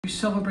We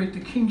celebrate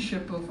the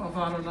kingship of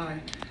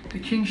Adonai, the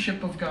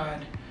kingship of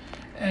God.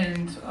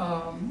 And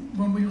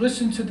when we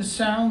listen to the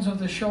sounds of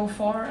the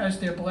shofar as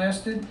they're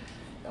blasted,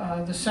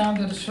 the sound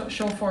of the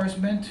shofar is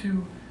meant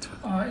to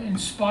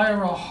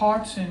inspire our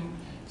hearts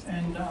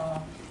and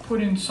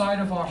put inside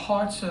of our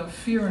hearts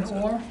fear and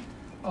awe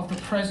of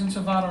the presence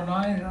of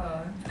Adonai,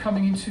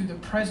 coming into the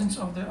presence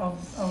of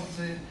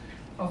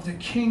the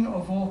King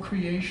of all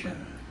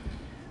creation.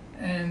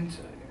 And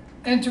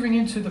entering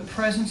into the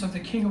presence of the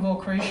King of all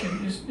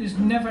creation is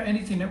never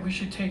anything that we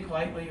should take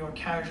lightly or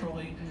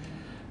casually,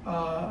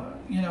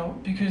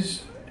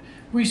 because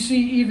we see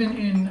even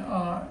in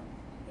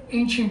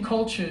ancient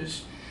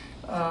cultures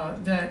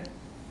that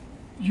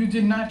you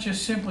did not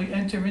just simply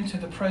enter into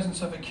the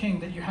presence of a king,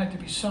 that you had to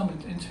be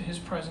summoned into his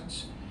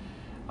presence.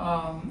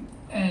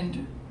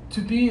 And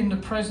to be in the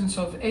presence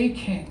of a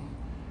king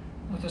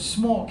with a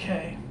small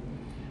k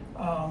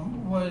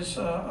was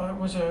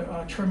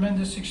a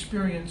tremendous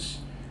experience.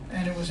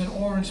 And it was an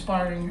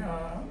awe-inspiring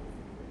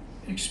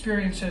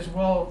experience as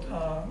well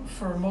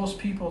for most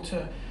people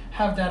to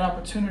have that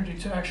opportunity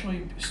to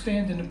actually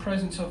stand in the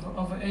presence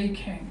of a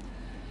king.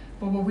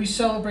 But what we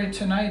celebrate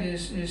tonight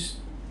is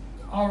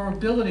our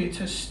ability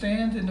to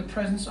stand in the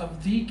presence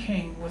of the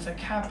King with a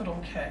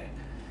capital K,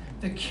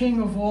 the King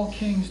of all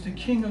kings, the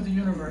King of the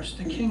universe,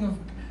 the King of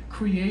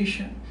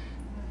creation.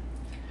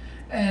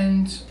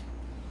 And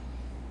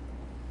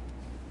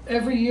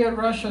every year at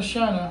Rosh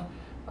Hashanah,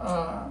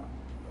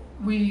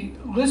 we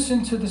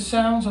listen to the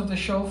sounds of the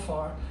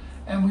shofar,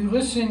 and we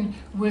listen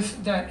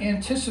with that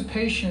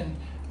anticipation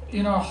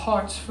in our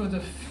hearts for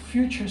the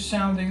future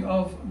sounding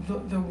of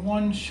the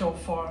one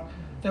shofar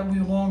that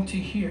we long to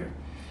hear.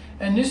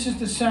 And this is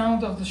the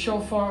sound of the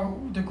shofar,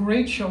 the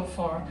great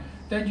shofar,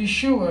 that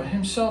Yeshua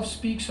himself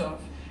speaks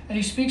of. And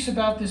he speaks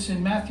about this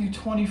in Matthew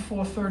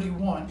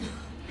 24:31.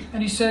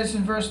 And he says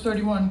in verse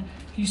 31,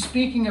 he's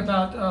speaking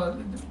about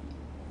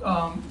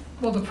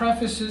the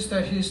preface is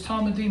that his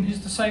Talmudim, his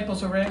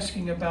disciples, are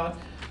asking about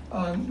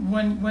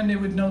when they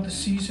would know the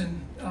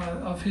season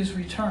of his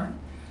return.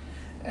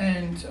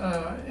 And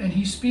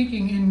he's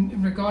speaking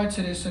in regard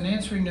to this and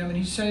answering them. And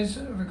he says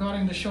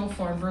regarding the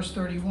shofar in verse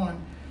 31,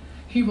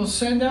 he will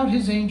send out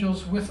his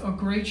angels with a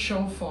great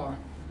shofar,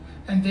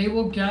 and they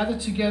will gather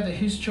together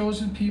his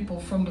chosen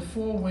people from the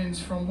four winds,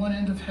 from one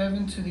end of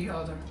heaven to the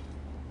other.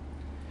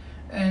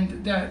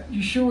 And that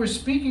Yeshua is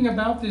speaking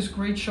about this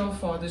great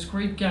shofar, this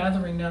great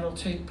gathering that will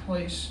take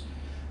place.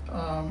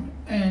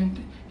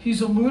 And he's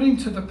alluding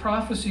to the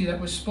prophecy that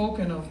was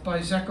spoken of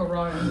by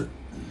Zechariah,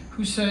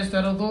 who says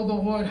that although the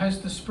Lord has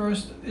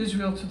dispersed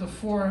Israel to the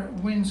four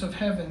winds of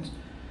heaven,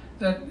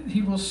 that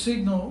he will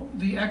signal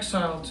the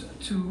exiled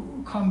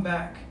to come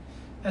back,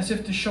 as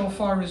if the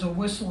shofar is a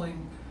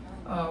whistling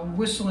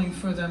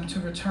for them to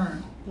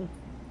return.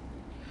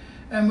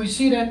 And we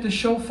see that the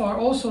shofar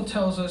also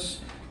tells us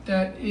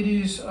that it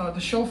is the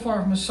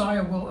shofar of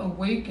Messiah will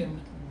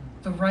awaken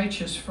the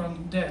righteous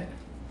from dead.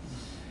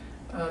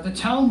 The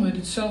Talmud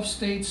itself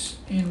states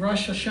in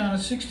Rosh Hashanah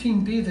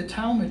 16b, the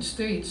Talmud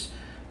states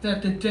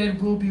that the dead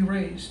will be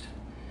raised.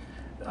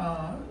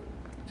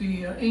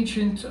 The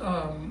ancient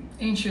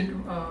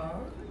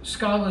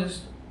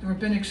scholars, the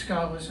rabbinic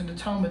scholars in the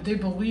Talmud, they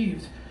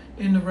believed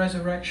in the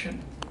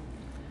resurrection.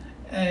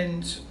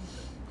 And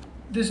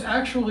this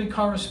actually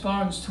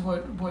corresponds to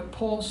what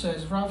Paul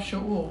says, Rav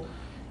Shaul,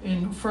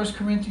 in 1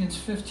 Corinthians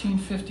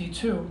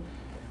 15:52,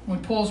 when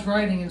Paul's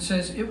writing and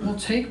says, "It will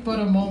take but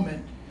a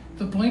moment,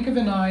 the blink of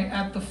an eye,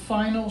 at the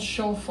final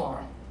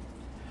shofar.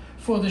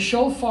 For the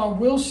shofar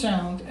will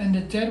sound, and the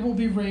dead will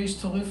be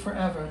raised to live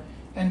forever,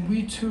 and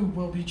we too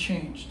will be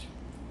changed."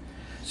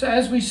 So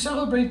as we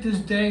celebrate this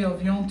day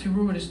of Yom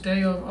Teruah, this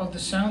day of the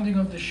sounding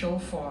of the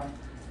shofar,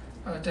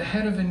 the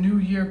head of a new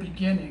year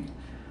beginning,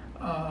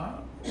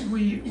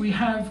 we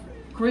have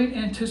great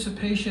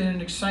anticipation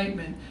and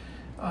excitement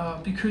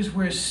because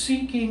we're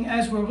seeking,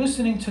 as we're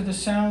listening to the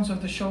sounds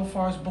of the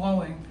shofars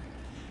blowing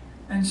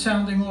and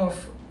sounding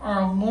off,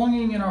 our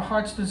longing and our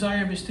heart's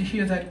desire is to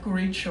hear that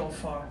great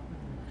shofar.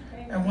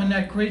 And when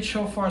that great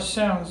shofar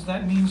sounds,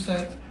 that means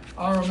that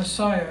our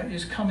Messiah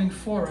is coming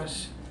for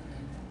us,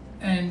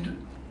 and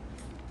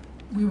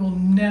we will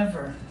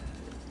never,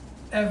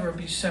 ever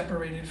be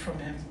separated from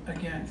him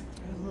again.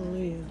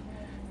 Hallelujah.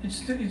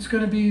 It's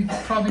going to be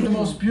probably the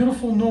most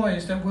beautiful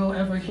noise that we'll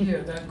ever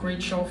hear, that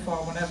great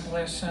shofar when that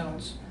blast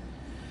sounds.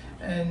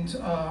 And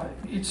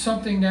it's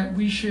something that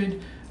we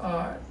should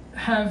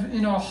have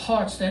in our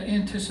hearts, that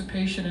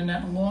anticipation and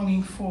that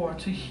longing for,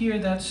 to hear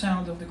that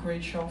sound of the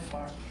great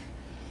shofar.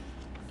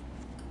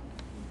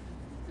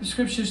 The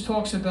scriptures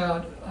talks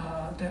about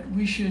that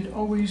we should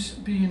always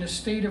be in a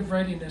state of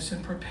readiness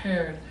and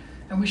prepared,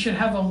 and we should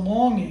have a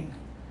longing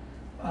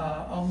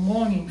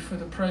for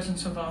the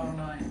presence of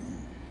Adonai,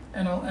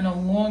 and a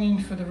longing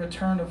for the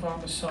return of our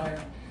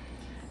Messiah,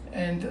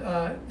 and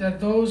that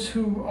those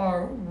who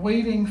are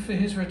waiting for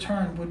his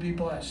return would be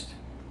blessed.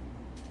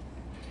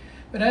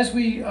 But as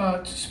we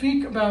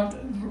speak about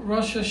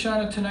Rosh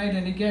Hashanah tonight,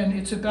 and again,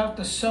 it's about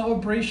the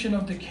celebration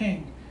of the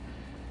King.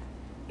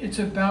 It's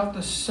about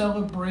the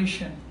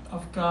celebration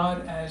of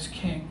God as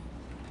King,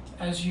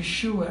 as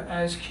Yeshua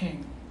as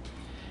King.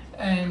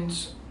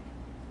 And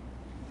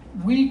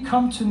we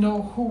come to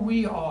know who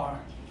we are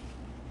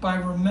by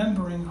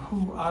remembering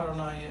who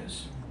Adonai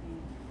is.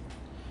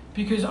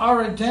 Because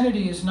our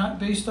identity is not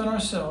based on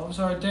ourselves.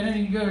 Your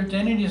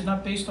identity is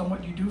not based on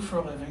what you do for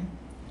a living.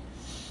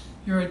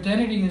 Your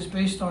identity is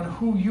based on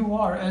who you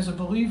are as a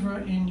believer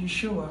in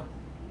Yeshua.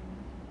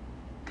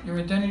 Your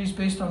identity is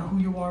based on who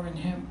you are in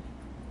Him.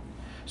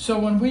 So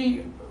when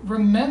we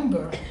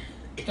remember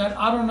that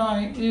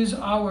Adonai is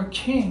our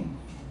King,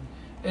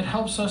 it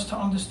helps us to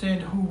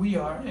understand who we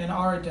are in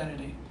our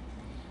identity.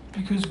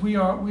 Because we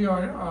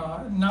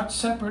are not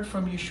separate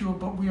from Yeshua,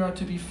 but we are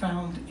to be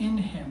found in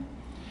Him.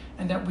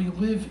 And that we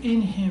live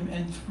in Him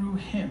and through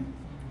Him.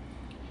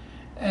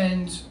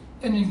 And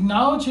in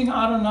acknowledging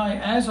Adonai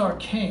as our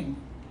King,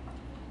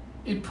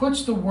 it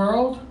puts the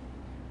world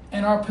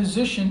and our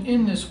position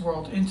in this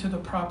world into the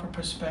proper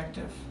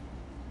perspective.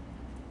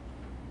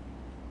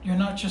 You're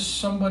not just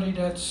somebody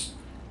that's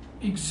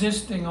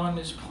existing on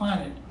this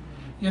planet.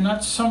 You're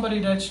not somebody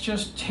that's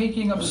just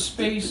taking up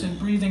space and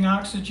breathing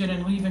oxygen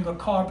and leaving a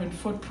carbon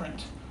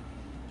footprint,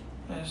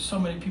 as so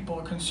many people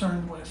are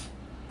concerned with.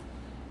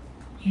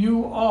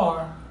 You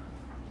are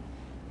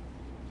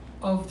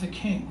of the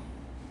King.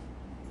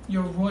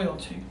 You're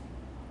royalty.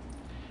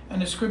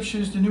 And the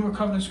scriptures, the Newer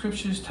Covenant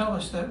scriptures tell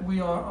us that we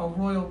are a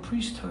royal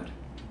priesthood.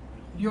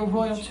 You're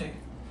royalty.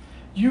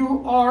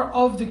 You are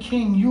of the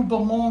King. You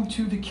belong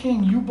to the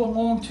King. You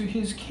belong to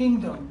His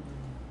kingdom.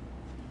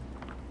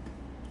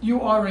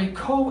 You are a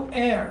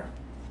co-heir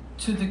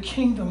to the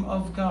kingdom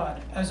of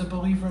God as a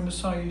believer in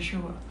Messiah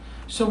Yeshua.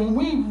 So when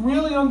we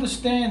really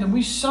understand and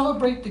we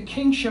celebrate the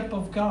kingship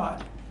of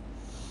God,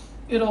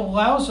 it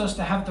allows us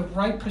to have the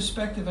right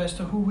perspective as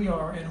to who we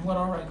are and what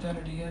our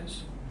identity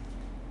is.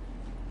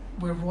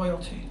 We're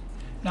royalty.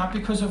 Not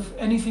because of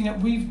anything that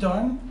we've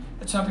done.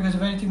 It's not because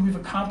of anything we've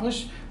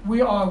accomplished.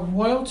 We are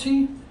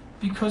royalty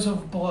because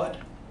of blood.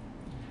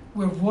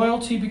 We're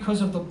royalty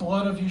because of the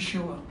blood of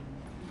Yeshua.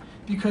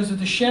 Because of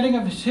the shedding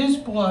of His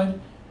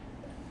blood,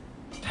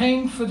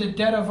 paying for the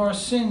debt of our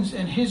sins,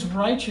 and His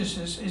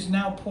righteousness is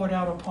now poured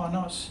out upon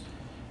us.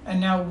 And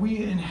now we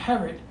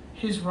inherit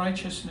His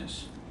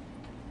righteousness.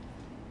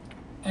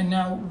 And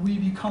now we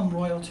become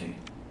royalty.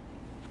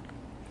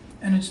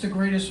 And it's the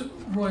greatest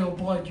royal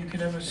blood you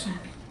could ever see.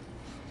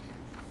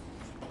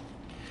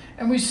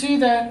 And we see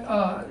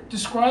that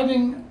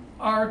describing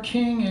our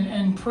King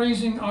and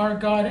praising our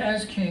God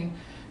as King,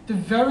 the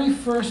very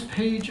first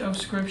page of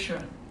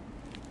Scripture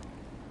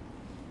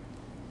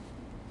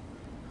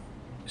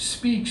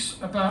speaks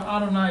about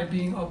Adonai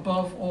being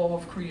above all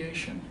of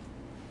creation.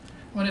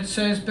 When it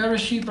says,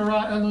 Bereshit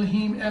bara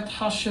Elohim et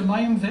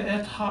hashemayim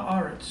ve'et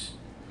ha'aretz.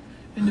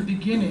 In the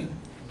beginning,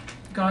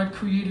 God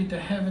created the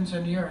heavens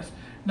and the earth.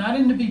 Not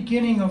in the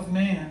beginning of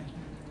man,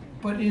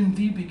 but in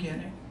the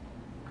beginning.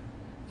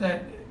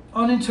 That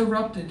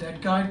uninterrupted,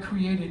 that God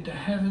created the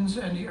heavens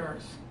and the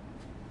earth.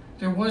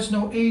 There was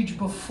no age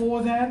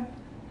before that,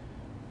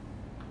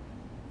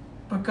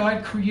 but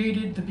God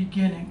created the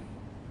beginning.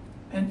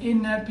 And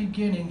in that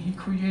beginning, He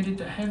created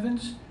the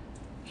heavens,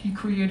 He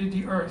created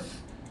the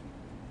earth.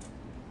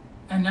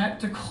 And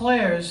that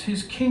declares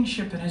His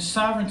kingship and His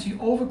sovereignty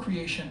over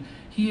creation.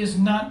 He is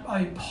not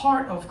a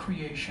part of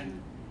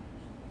creation.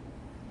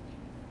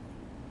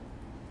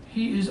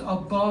 He is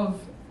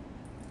above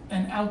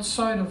and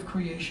outside of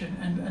creation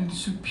and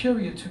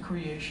superior to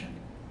creation.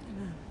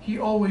 He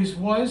always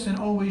was and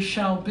always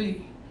shall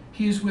be.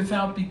 He is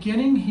without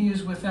beginning. He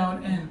is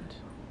without end.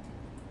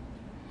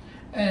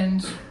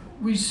 And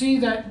we see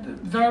that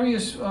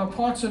various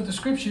parts of the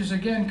scriptures,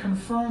 again,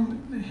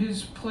 confirm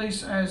His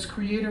place as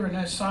creator and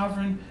as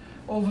sovereign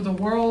over the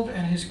world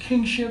and His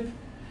kingship.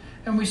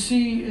 And we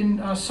see in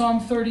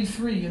Psalm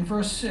 33 in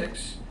verse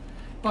 6,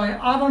 by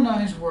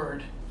Adonai's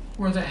word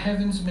were the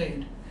heavens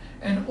made,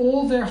 and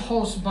all their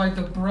hosts by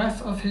the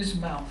breath of His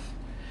mouth.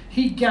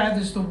 He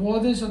gathers the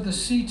waters of the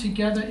sea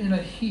together in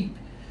a heap.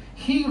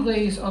 He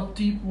lays up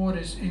deep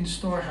waters in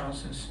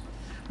storehouses.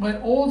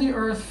 Let all the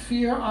earth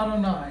fear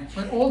Adonai.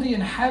 Let all the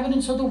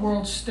inhabitants of the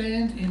world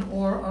stand in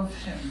awe of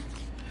Him.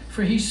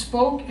 For He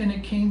spoke and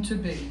it came to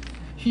be.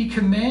 He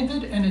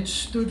commanded and it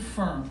stood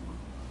firm.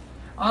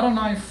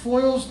 Adonai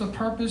foils the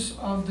purpose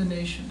of the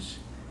nations.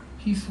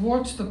 He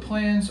thwarts the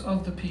plans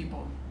of the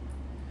people.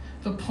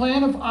 The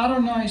plan of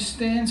Adonai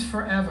stands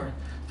forever,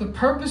 the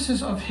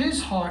purposes of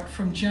His heart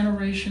from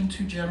generation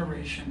to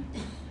generation.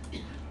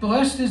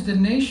 Blessed is the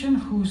nation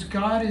whose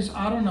God is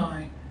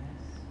Adonai,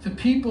 the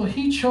people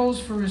He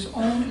chose for His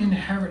own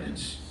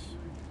inheritance.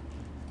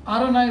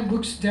 Adonai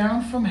looks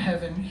down from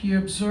heaven. He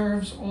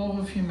observes all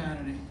of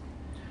humanity.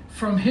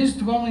 From His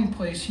dwelling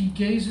place, He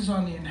gazes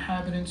on the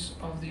inhabitants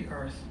of the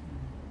earth.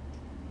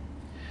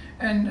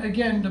 And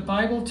again, the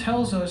Bible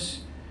tells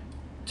us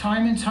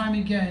time and time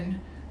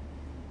again,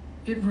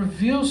 it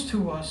reveals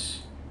to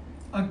us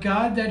a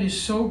God that is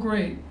so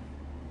great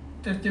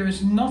that there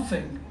is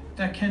nothing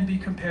that can be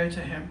compared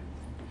to Him.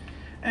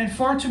 And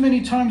far too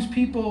many times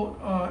people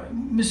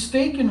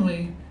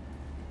mistakenly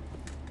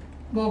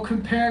will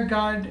compare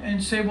God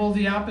and say, well,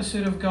 the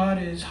opposite of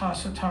God is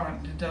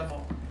Hasatan, the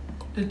devil.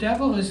 The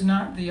devil is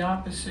not the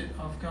opposite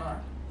of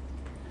God,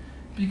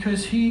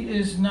 because he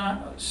is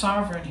not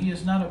sovereign. He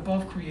is not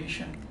above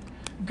creation.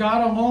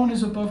 God alone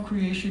is above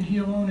creation. He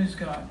alone is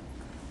God.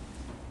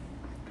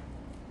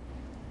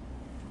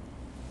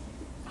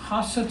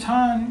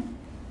 Hasatan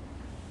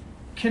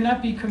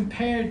cannot be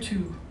compared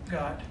to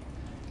God.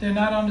 They're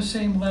not on the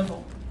same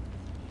level.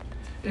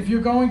 If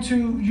you're going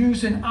to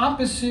use an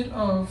opposite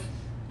of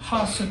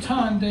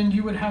Hasatan, then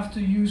you would have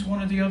to use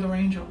one of the other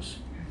angels,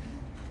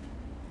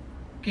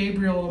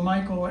 Gabriel or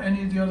Michael or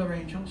any of the other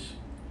angels,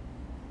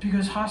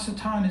 because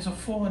Hasatan is a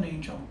fallen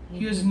angel.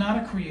 He is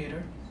not a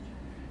creator.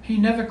 He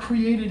never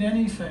created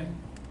anything.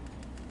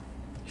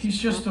 He's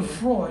just a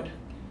fraud,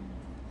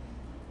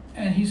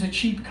 and he's a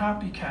cheap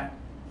copycat.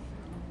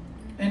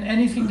 And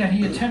anything that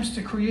he attempts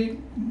to create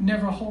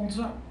never holds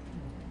up.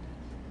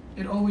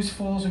 It always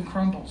falls and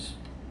crumbles.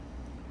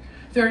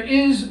 There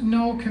is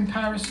no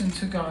comparison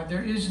to God.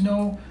 There is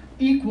no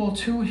equal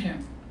to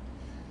him.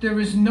 There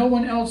is no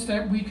one else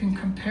that we can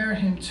compare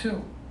him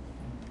to.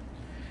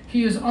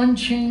 He is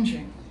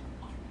unchanging.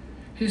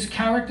 His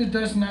character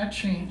does not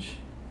change.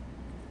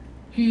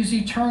 He is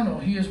eternal.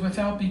 He is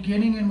without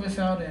beginning and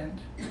without end.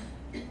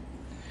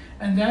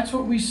 And that's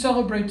what we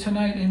celebrate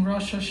tonight in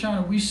Rosh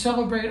Hashanah. We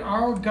celebrate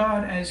our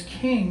God as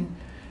King,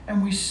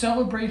 and we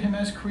celebrate him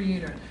as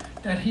Creator,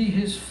 that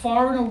he is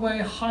far and away,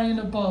 high and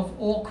above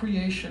all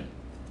creation.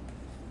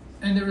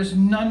 And there is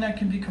none that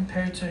can be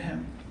compared to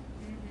him.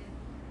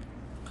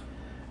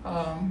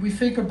 We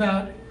think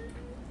about,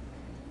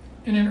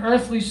 in an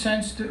earthly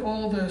sense,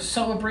 all the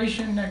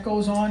celebration that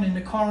goes on in the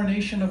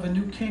coronation of a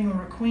new king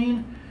or a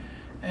queen,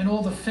 and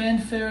all the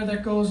fanfare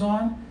that goes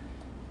on,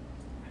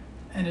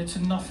 and it's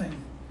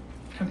nothing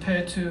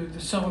compared to the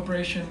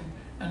celebration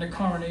and the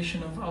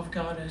coronation of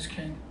God as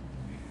King.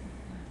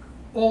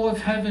 All of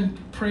heaven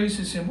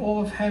praises him.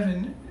 All of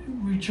heaven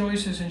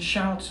rejoices and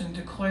shouts and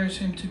declares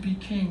him to be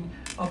King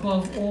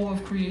above all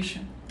of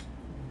creation.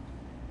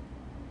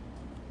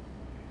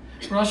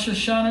 Rosh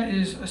Hashanah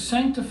is a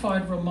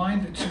sanctified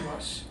reminder to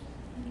us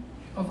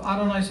of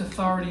Adonai's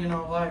authority in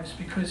our lives,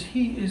 because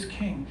he is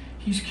King.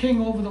 He's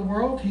King over the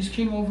world. He's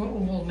King over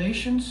all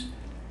nations,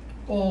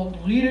 all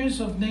leaders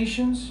of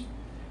nations.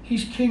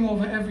 He's King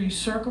over every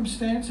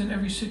circumstance and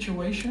every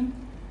situation.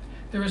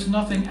 There is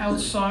nothing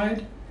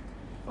outside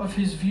of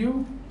his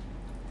view.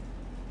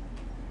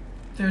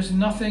 There's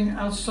nothing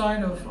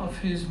outside of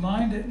his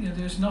mind.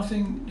 There's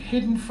nothing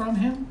hidden from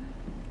him.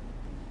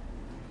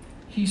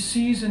 He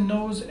sees and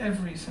knows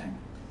everything.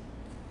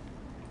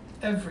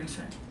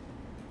 Everything.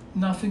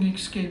 Nothing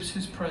escapes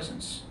his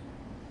presence.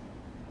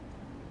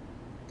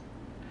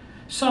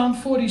 Psalm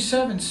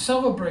 47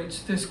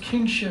 celebrates this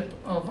kingship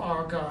of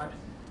our God,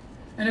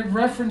 and it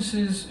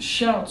references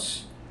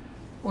shouts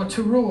or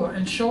teruah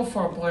and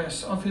shofar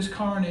blasts of his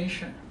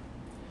coronation.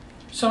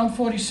 Psalm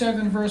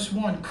 47 verse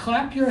 1,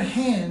 clap your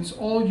hands,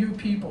 all you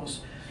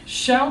peoples.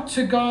 Shout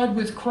to God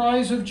with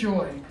cries of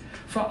joy.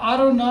 For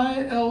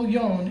Adonai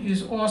Elyon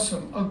is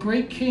awesome, a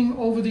great king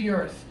over the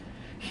earth.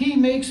 He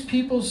makes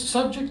peoples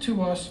subject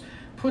to us,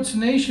 puts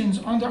nations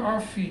under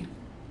our feet.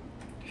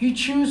 He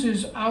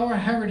chooses our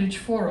heritage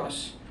for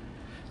us,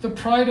 the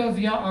pride of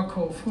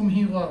Yaakov, whom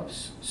he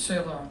loves.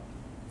 Selah.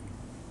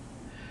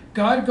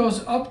 God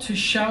goes up to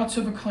shouts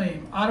of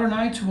acclaim,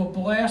 Adonai to a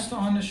blast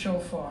on the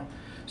shofar.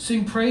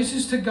 Sing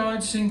praises to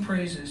God, sing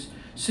praises.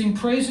 Sing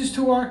praises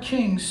to our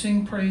King,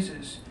 sing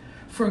praises.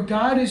 For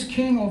God is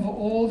King over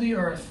all the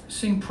earth,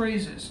 sing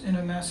praises in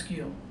a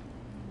maskil.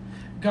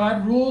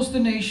 God rules the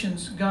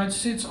nations, God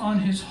sits on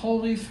his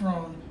holy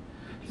throne.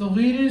 The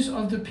leaders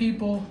of the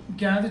people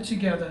gather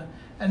together,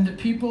 and the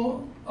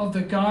people of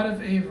the God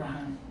of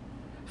Abraham.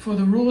 For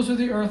the rulers of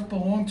the earth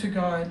belong to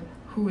God,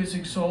 who is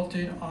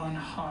exalted on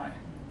high.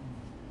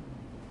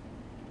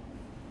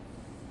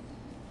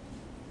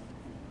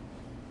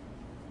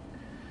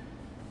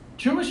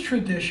 Jewish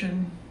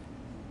tradition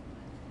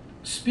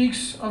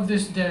speaks of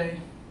this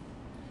day,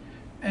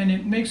 and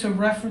it makes a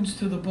reference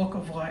to the book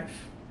of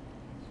life.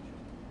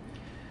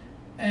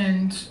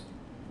 And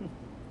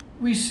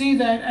we see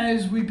that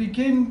as we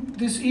begin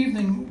this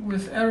evening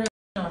with Erev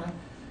Shana,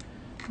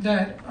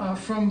 that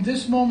from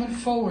this moment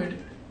forward,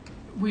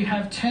 we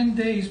have 10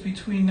 days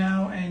between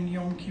now and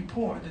Yom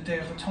Kippur, the Day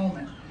of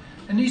Atonement.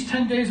 And these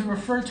 10 days are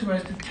referred to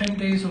as the 10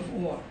 days of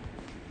awe.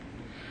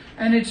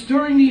 And it's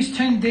during these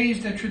 10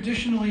 days that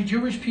traditionally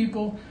Jewish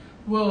people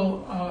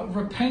will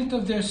repent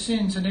of their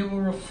sins, and they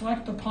will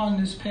reflect upon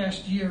this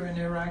past year in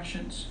their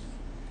actions.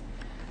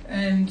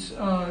 And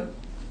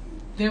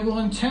they will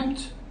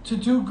attempt to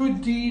do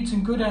good deeds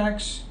and good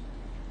acts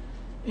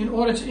in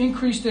order to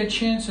increase their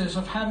chances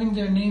of having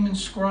their name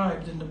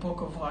inscribed in the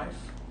book of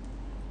life.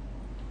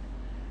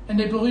 And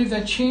they believe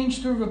that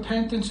change through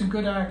repentance and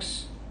good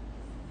acts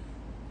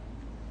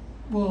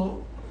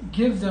will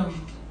give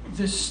them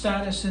this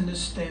status and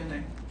this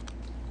standing,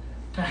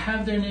 to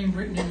have their name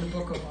written in the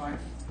book of life.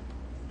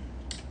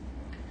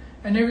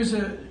 And there is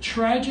a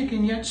tragic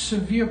and yet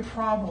severe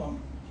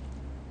problem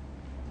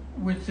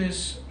with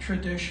this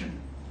tradition.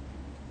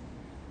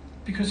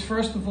 Because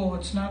first of all,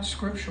 it's not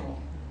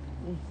scriptural.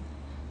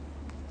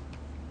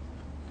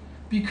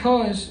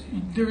 Because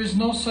there is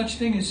no such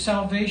thing as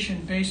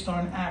salvation based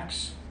on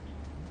acts.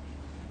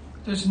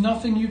 There's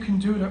nothing you can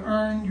do to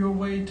earn your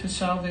way to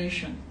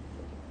salvation.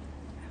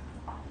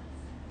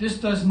 This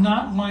does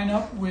not line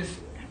up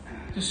with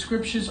the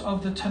scriptures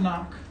of the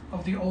Tanakh,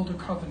 of the Older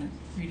Covenant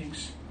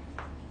readings.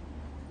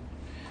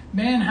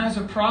 Man has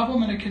a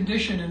problem and a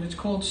condition, and it's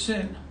called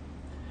sin.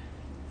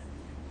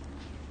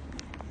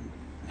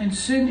 And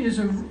sin is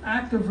an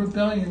act of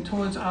rebellion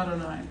towards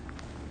Adonai.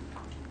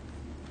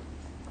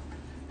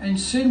 And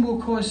sin will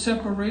cause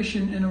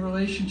separation in a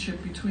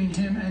relationship between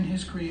him and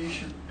his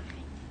creation.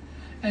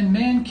 And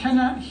man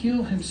cannot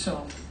heal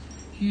himself.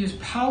 He is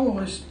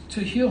powerless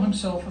to heal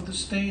himself of the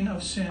stain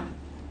of sin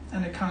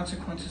and the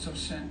consequences of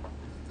sin.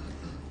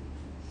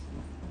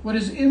 What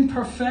is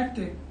imperfect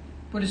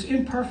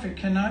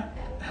cannot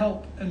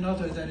help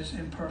another that is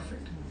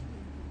imperfect.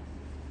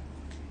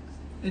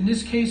 In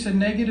this case, a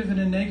negative and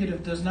a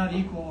negative does not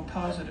equal a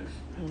positive.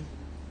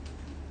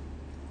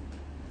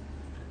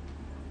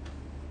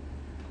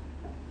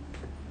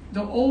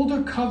 The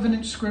older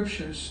covenant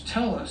scriptures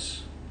tell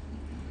us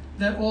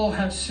that all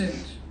have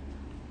sinned.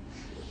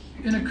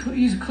 In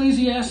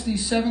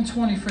Ecclesiastes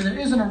 7:20, for there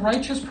isn't a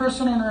righteous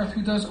person on earth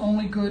who does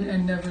only good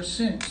and never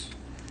sins.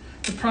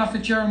 The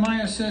prophet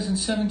Jeremiah says in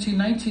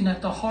 17:19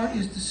 that the heart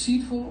is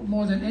deceitful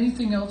more than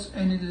anything else,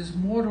 and it is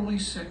mortally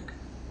sick.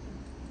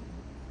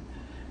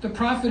 The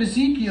prophet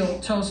Ezekiel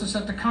tells us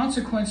that the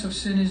consequence of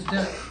sin is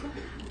death.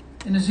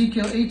 In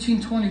Ezekiel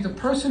 18:20, the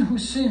person who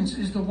sins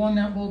is the one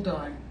that will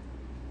die.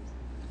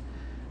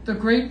 The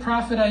great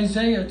prophet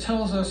Isaiah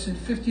tells us in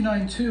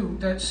 59:2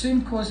 that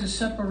sin causes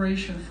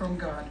separation from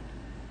God.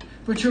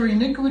 But your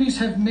iniquities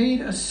have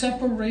made a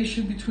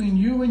separation between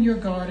you and your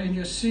God, and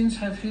your sins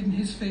have hidden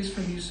his face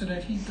from you so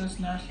that he does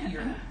not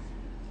hear.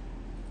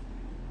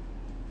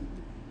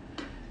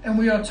 And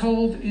we are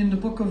told in the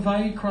book of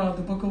Vayikra,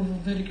 the book of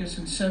Leviticus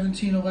in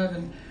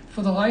 17:11,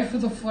 for the life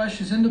of the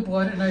flesh is in the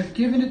blood, and I have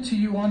given it to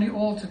you on the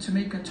altar to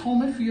make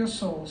atonement for your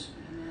souls.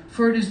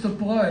 For it is the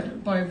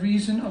blood by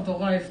reason of the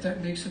life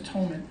that makes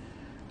atonement.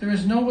 There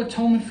is no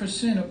atonement for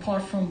sin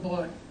apart from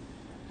blood.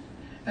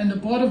 And the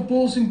blood of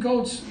bulls and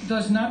goats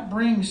does not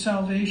bring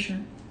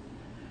salvation.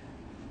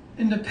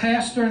 In the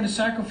past, during the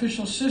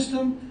sacrificial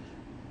system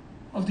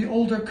of the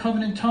older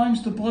covenant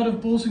times, the blood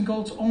of bulls and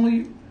goats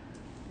only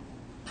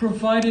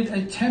provided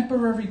a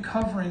temporary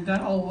covering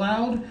that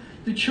allowed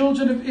the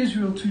children of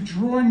Israel to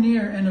draw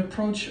near and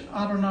approach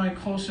Adonai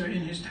closer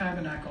in his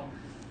tabernacle.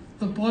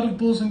 The blood of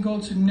bulls and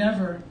goats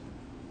never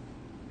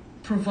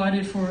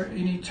provided for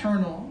an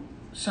eternal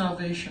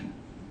salvation.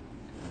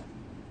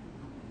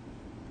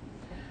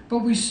 But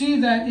we see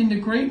that in the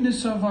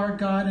greatness of our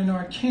God and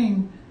our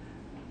King,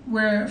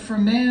 where for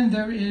man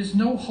there is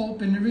no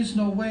hope and there is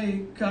no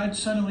way, God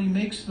suddenly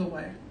makes the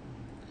way.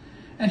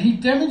 And he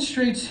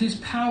demonstrates his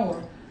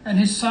power and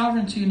his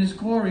sovereignty and his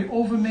glory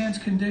over man's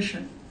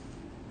condition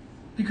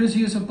because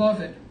he is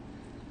above it.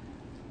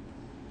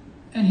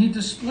 And he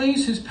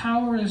displays his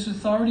power, his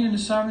authority, and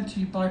his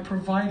sovereignty by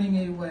providing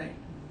a way.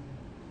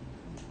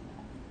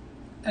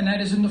 And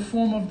that is in the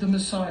form of the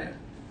Messiah.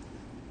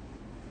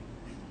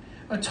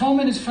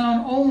 Atonement is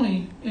found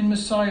only in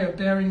Messiah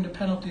bearing the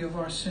penalty of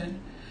our sin.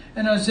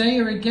 And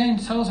Isaiah again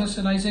tells us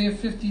in Isaiah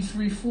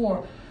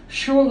 53:4,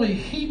 surely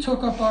he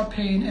took up our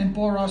pain and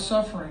bore our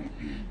suffering,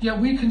 yet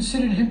we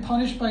considered him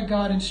punished by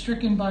God and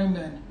stricken by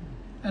men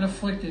and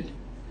afflicted.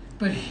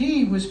 But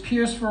he was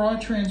pierced for our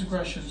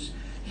transgressions,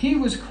 he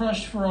was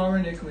crushed for our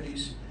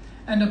iniquities.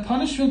 And the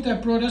punishment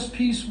that brought us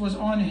peace was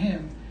on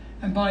him,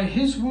 and by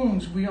his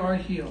wounds we are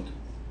healed.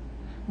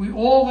 We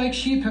all like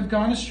sheep have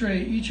gone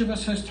astray, each of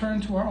us has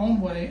turned to our own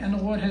way, and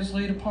the Lord has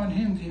laid upon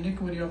him the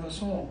iniquity of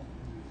us all.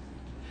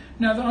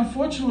 Now,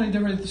 unfortunately,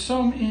 there are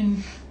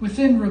some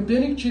within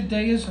rabbinic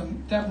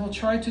Judaism that will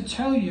try to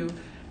tell you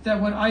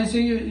that what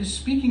Isaiah is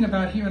speaking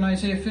about here in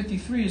Isaiah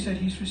 53 is that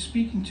he's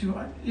speaking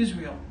to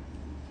Israel.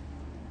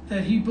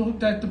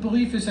 That the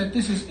belief is that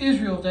this is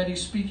Israel that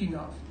he's speaking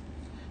of.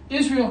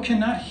 Israel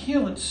cannot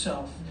heal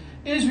itself.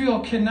 Israel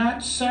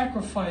cannot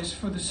sacrifice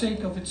for the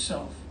sake of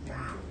itself.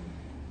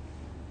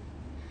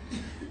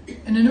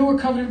 In the newer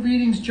covenant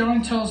readings,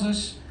 John tells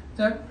us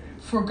that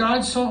for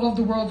God so loved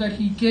the world that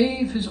he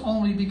gave his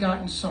only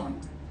begotten Son,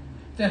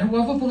 that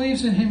whoever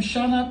believes in him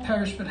shall not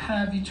perish but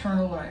have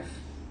eternal life.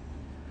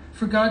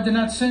 For God did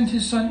not send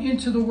his Son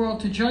into the world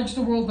to judge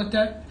the world, but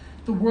that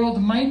the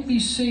world might be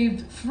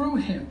saved through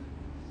him.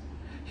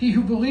 He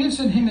who believes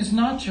in him is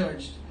not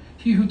judged.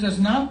 He who does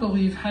not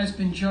believe has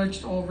been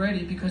judged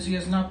already, because he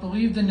has not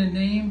believed in the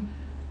name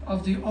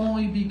of the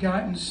only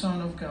begotten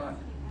Son of God.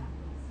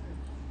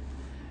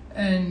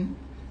 And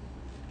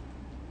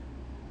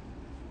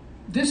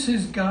this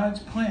is God's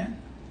plan.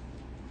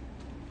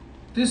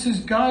 This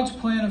is God's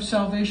plan of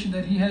salvation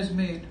that he has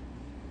made,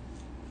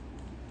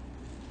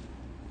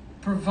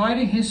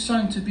 providing his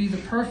Son to be the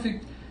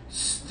perfect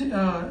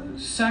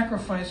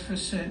sacrifice for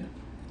sin,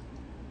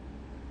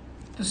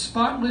 the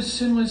spotless,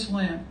 sinless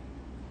Lamb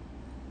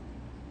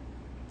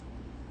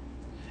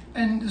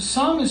And the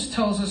psalmist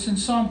tells us in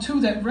Psalm 2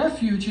 that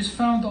refuge is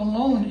found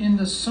alone in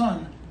the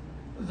Son,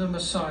 the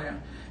Messiah.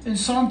 In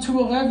Psalm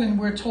 2:11,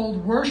 we're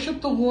told,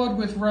 worship the Lord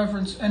with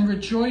reverence and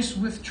rejoice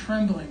with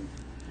trembling.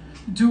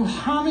 Do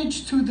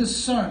homage to the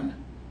Son,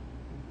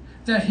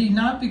 that he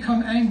not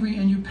become angry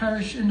and you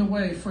perish in the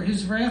way, for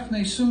his wrath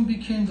may soon be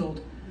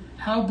kindled.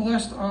 How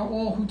blessed are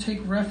all who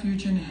take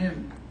refuge in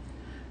him.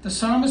 The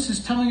psalmist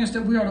is telling us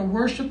that we are to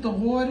worship the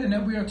Lord and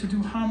that we are to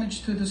do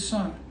homage to the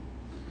Son.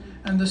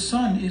 And the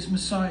Son is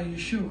Messiah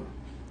Yeshua.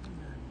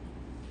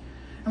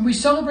 And we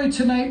celebrate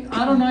tonight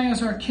Adonai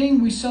as our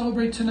King. We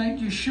celebrate tonight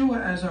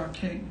Yeshua as our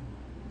King.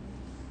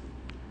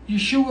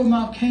 Yeshua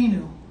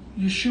Malkeinu,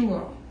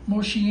 Yeshua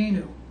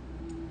Moshienu.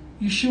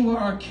 Yeshua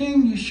our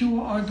King,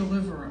 Yeshua our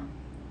Deliverer.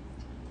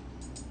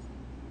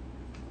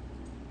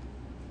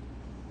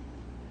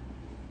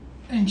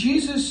 And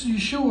Jesus,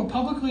 Yeshua,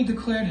 publicly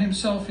declared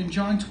himself in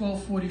John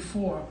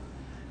 12:44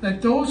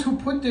 that those who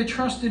put their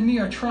trust in me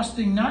are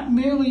trusting not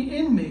merely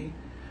in me,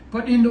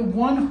 but in the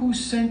one who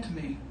sent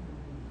me.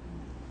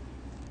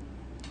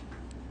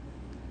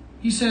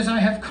 He says, I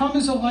have come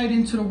as a light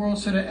into the world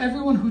so that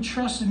everyone who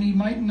trusts in me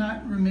might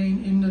not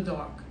remain in the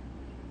dark.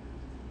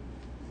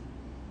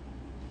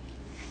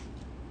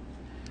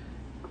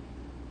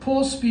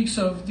 Paul speaks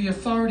of the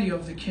authority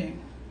of the King.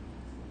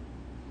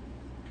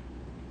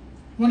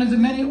 One of the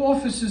many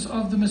offices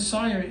of the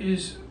Messiah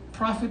is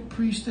prophet,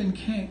 priest, and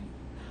king.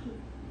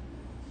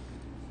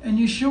 And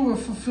Yeshua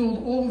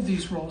fulfilled all of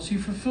these roles. He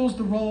fulfills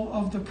the role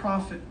of the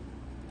prophet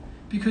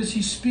because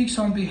he speaks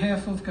on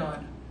behalf of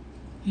God.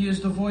 He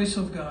is the voice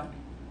of God.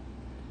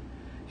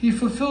 He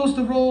fulfills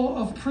the role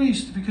of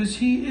priest because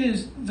he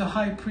is the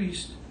high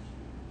priest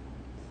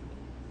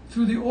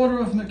through the order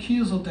of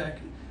Melchizedek.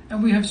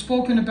 And we have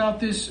spoken about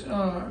this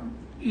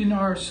in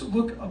our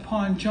look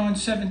upon John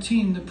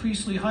 17,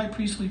 the high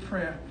priestly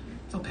prayer.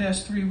 The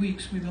past 3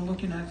 weeks we've been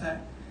looking at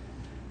that.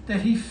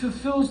 That he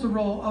fulfills the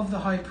role of the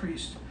high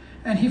priest.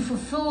 And he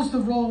fulfills the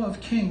role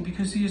of king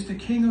because he is the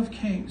King of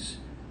kings.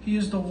 He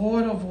is the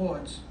Lord of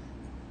lords.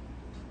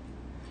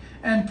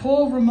 And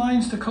Paul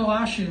reminds the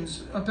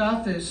Colossians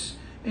about this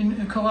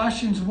in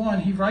Colossians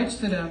 1. He writes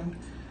to them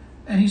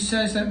and he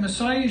says that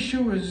Messiah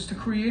Yeshua is the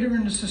creator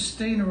and the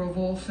sustainer of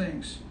all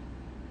things.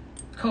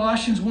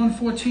 Colossians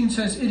 1:14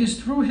 says, it is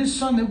through his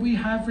Son that we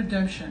have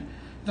redemption,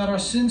 that our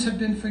sins have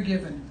been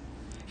forgiven.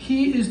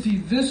 He is the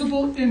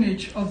visible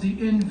image of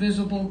the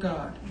invisible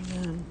God.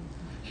 Amen.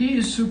 He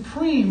is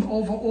supreme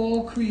over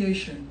all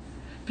creation,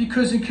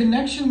 because in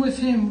connection with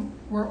him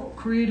were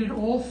created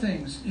all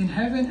things, in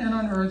heaven and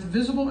on earth,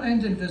 visible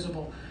and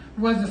invisible,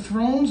 whether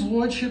thrones,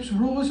 lordships,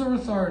 rulers, or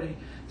authority.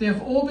 They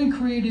have all been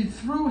created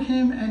through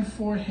him and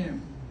for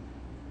him.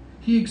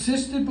 He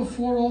existed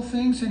before all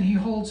things, and he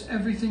holds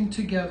everything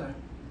together.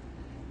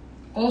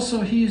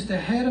 Also, he is the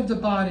head of the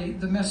body,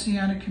 the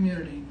Messianic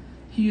community.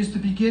 He is the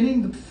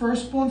beginning, the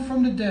firstborn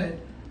from the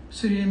dead,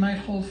 so that he might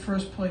hold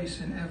first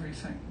place in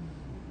everything.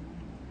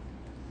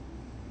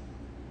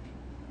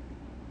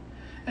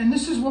 And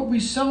this is what we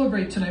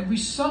celebrate tonight. We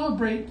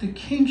celebrate the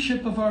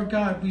kingship of our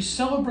God. We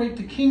celebrate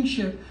the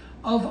kingship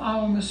of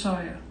our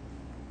Messiah.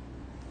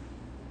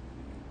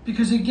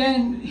 Because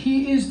again,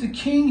 he is the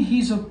king.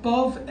 He's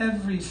above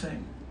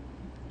everything.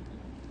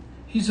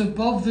 He's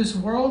above this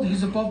world.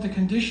 He's above the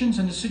conditions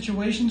and the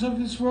situations of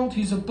this world.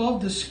 He's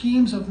above the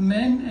schemes of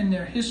men and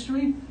their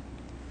history.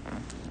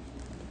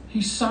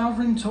 He's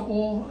sovereign to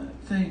all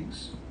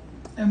things.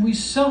 And we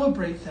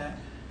celebrate that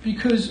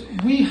because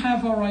we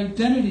have our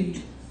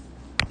identity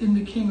in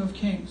the King of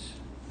Kings.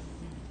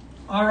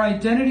 Our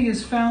identity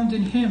is found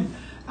in him.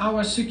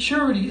 Our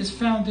security is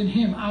found in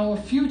him. Our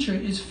future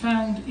is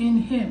found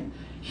in him.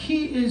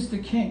 He is the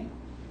king.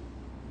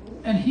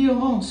 And he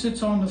alone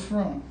sits on the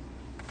throne.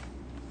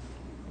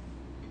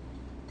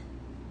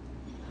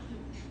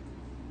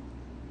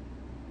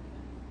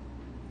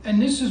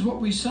 And this is what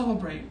we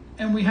celebrate.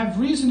 And we have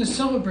reason to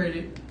celebrate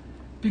it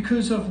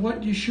because of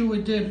what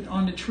Yeshua did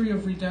on the tree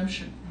of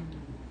redemption.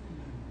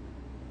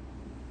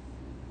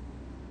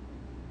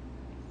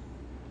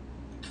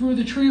 Through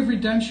the tree of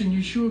redemption,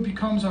 Yeshua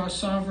becomes our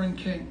sovereign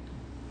king.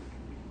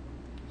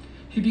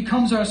 He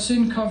becomes our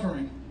sin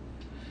covering.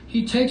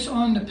 He takes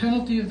on the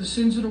penalty of the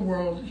sins of the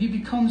world. He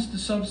becomes the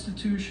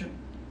substitution.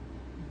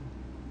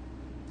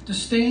 The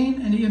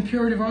stain and the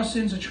impurity of our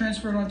sins are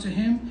transferred onto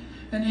him,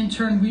 and in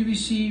turn we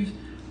receive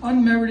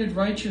unmerited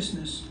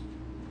righteousness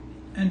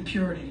and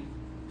purity.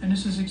 And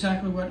this is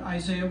exactly what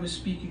Isaiah was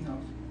speaking of.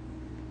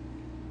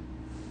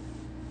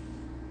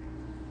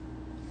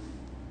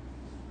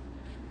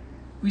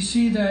 We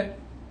see that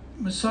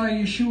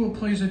Messiah Yeshua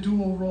plays a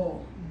dual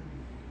role.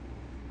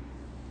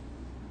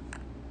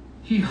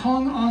 He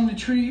hung on the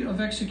tree of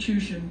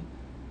execution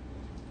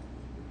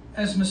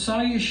as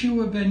Messiah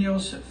Yeshua ben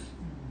Yosef,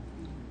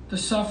 the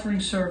suffering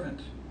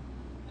servant.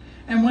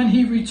 And when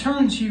he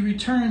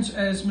returns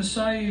as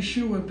Messiah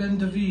Yeshua ben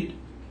David,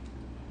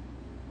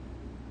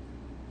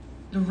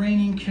 the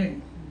reigning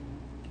king.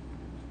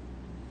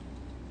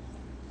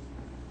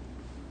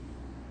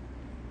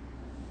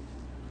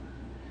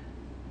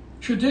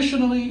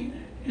 Traditionally,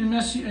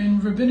 in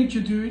Rabbinic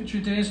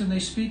Judaism, they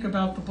speak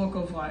about the book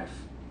of life.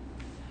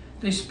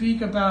 They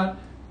speak about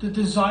the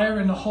desire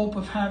and the hope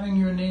of having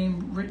your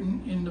name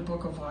written in the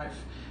book of life.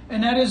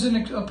 And that is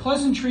a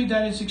pleasantry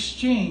that is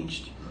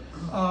exchanged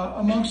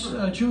amongst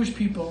Jewish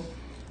people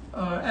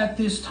at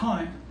this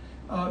time.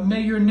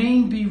 May your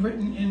name be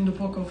written in the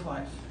book of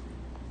life.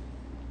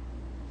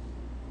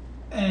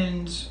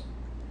 And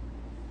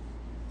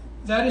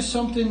that is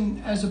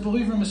something, as a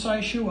believer in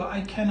Messiah Yeshua,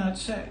 I cannot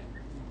say.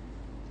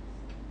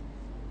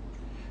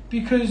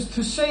 Because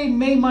to say,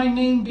 may my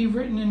name be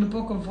written in the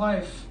book of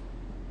life,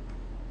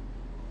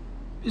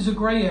 is a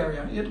gray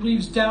area. It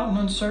leaves doubt and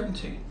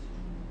uncertainty.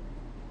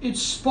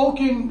 It's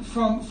spoken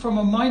from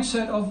a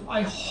mindset of,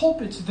 I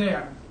hope it's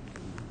there.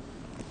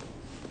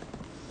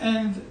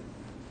 And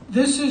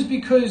this is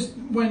because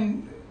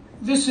when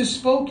this is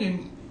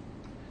spoken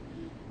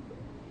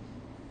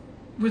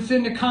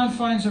within the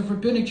confines of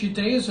Rabbinic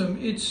Judaism,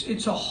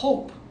 it's a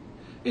hope.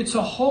 It's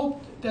a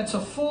hope that's a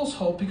false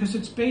hope because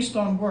it's based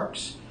on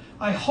works.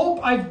 I hope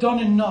I've done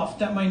enough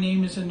that my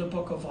name is in the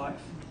book of life.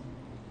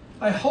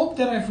 I hope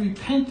that I've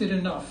repented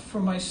enough for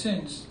my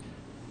sins.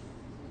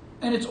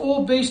 And it's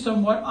all based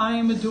on what I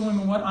am doing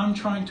and what I'm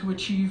trying to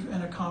achieve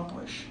and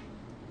accomplish.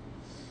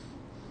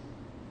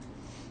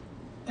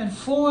 And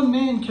fallen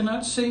man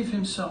cannot save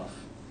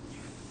himself.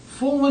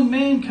 Fallen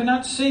man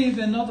cannot save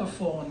another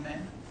fallen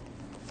man.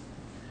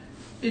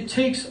 It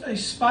takes a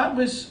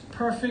spotless,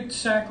 perfect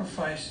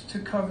sacrifice to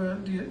cover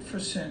for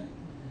sin.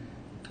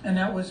 And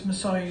that was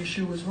Messiah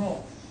Yeshua's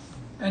role.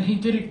 And he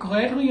did it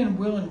gladly and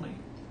willingly.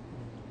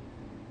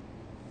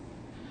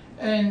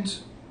 And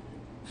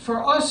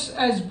for us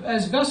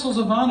as vessels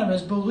of honor,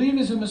 as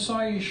believers in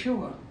Messiah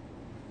Yeshua,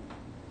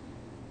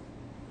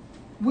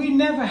 we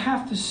never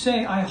have to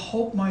say, I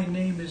hope my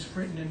name is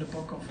written in the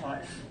book of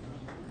life.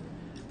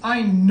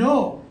 I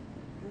know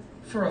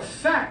for a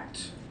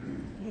fact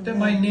that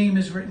my name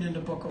is written in the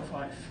book of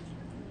life.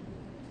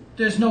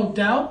 There's no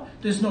doubt,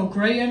 there's no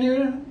gray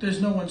area,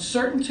 there's no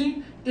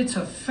uncertainty. It's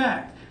a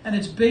fact, and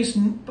it's based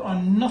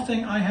on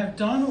nothing I have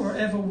done or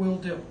ever will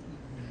do.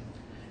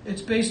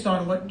 It's based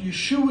on what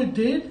Yeshua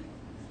did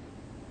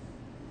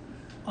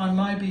on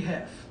my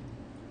behalf.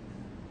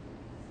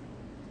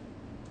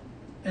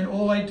 And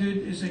all I did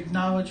is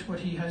acknowledge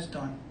what he has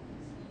done.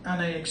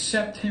 And I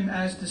accept him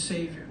as the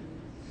Savior.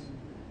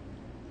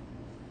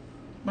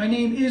 My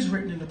name is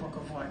written in the book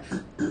of life.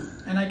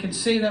 And I can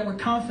say that with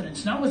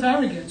confidence, not with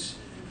arrogance.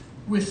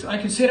 I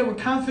can say that with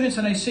confidence,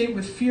 and I say it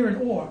with fear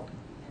and awe.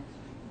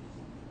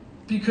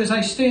 Because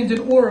I stand in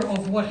awe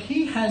of what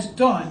he has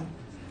done,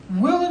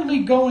 willingly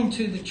going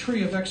to the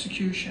tree of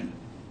execution.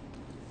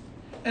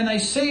 And I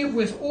say it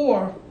with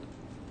awe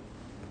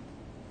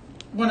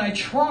when I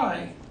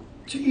try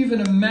to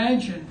even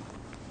imagine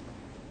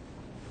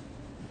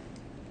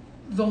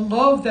the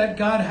love that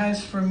God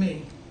has for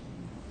me.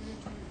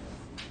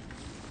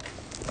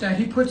 That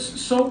he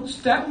puts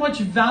that much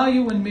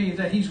value in me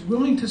that he's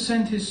willing to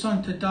send his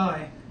son to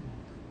die,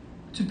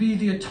 to be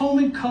the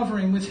atonement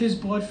covering with his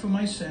blood for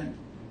my sin,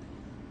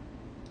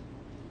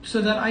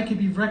 so that I could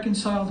be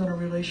reconciled in a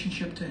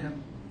relationship to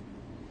him.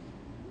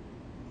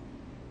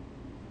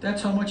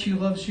 That's how much he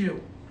loves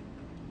you.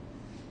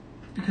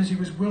 Because he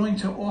was willing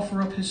to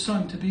offer up his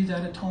son to be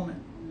that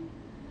atonement.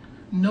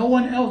 No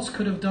one else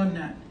could have done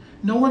that.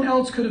 No one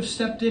else could have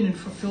stepped in and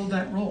fulfilled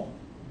that role.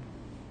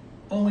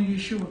 Only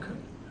Yeshua could.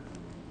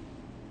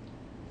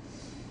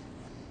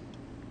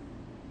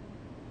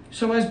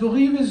 So as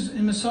believers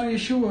in Messiah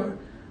Yeshua,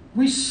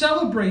 we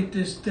celebrate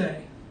this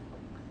day.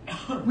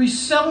 We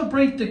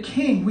celebrate the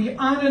King. We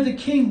honor the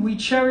King. We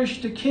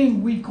cherish the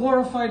King. We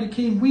glorify the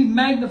King. We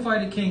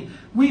magnify the King.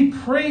 We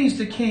praise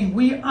the King.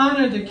 We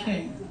honor the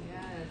King.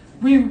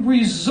 We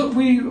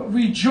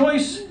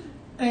rejoice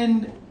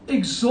and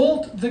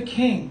exalt the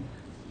King.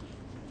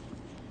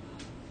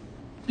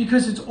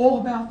 Because it's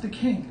all about the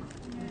King.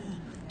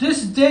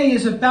 This day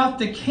is about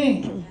the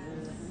King.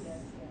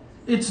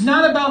 It's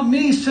not about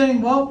me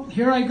saying, well,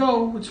 here I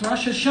go. It's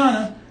Rosh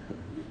Hashanah.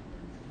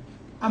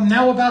 I'm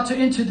now about to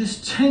enter this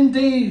 10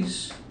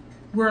 days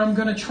where I'm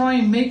going to try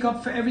and make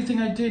up for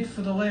everything I did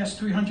for the last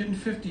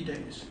 350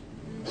 days.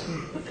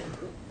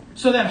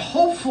 So that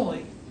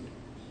hopefully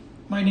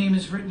my name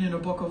is written in a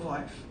book of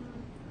life.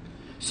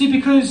 See,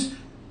 because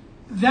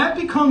that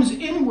becomes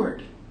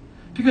inward.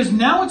 Because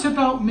now it's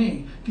about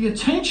me. The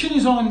attention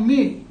is on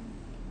me.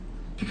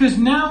 Because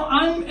now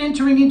I'm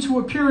entering into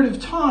a period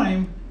of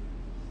time,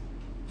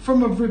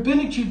 from a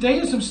Rabbinic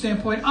Judaism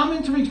standpoint, I'm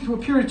entering into a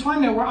period of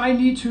time now where I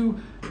need to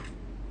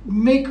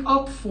make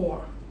up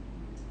for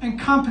and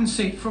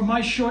compensate for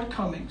my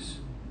shortcomings.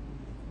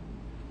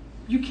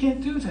 You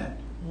can't do that.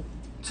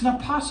 It's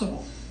not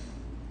possible.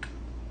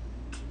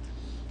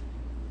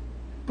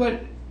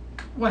 But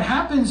what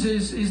happens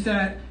is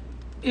that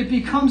it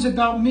becomes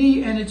about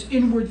me and it's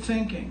inward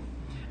thinking.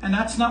 And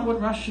that's not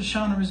what Rosh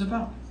Hashanah is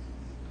about.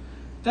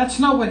 That's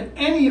not what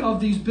any of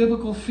these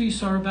biblical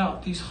feasts are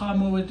about, these Ha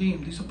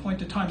Moedim, these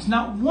appointed times.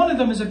 Not one of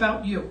them is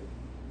about you.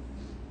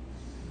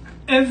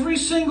 Every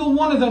single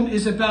one of them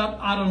is about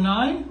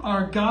Adonai,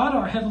 our God,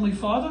 our Heavenly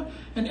Father,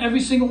 and every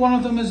single one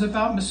of them is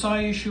about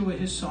Messiah Yeshua,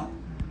 his Son.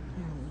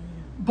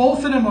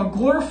 Both of them are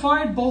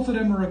glorified, both of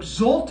them are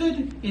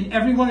exalted in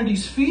every one of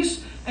these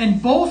feasts,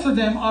 and both of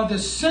them are the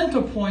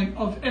center point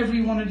of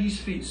every one of these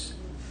feasts.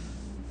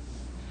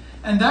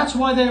 And that's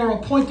why they are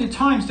appointed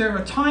times. There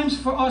are times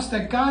for us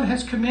that God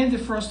has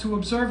commanded for us to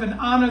observe and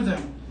honor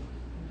them,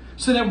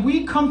 so that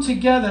we come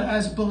together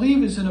as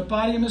believers in a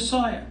body of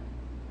Messiah.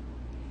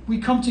 We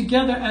come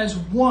together as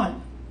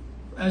one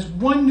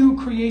new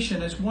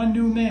creation, as one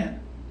new man.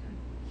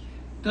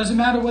 Doesn't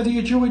matter whether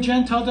you're Jew or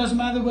Gentile, doesn't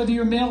matter whether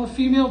you're male or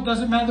female,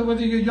 doesn't matter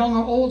whether you're young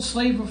or old,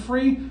 slave or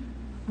free.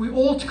 We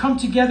all come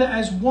together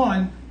as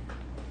one,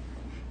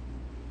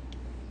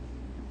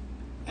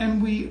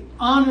 and we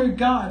honor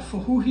God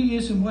for who he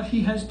is and what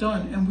he has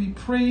done, and we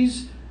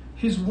praise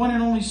his one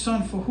and only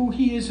Son for who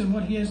he is and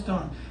what he has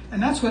done.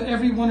 And that's what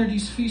every one of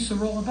these feasts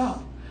are all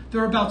about.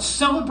 They're about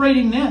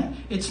celebrating them.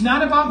 It's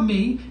not about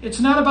me.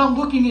 It's not about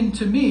looking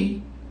into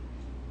me.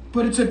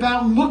 But it's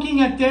about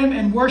looking at them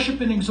and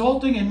worshiping,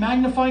 exalting, and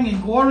magnifying,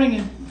 and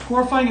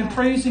glorifying and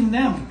praising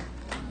them.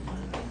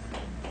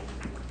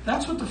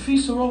 That's what the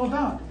feasts are all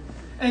about.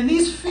 And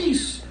these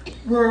feasts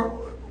were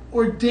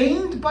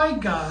ordained by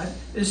God,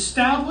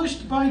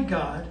 established by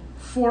God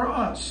for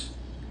us,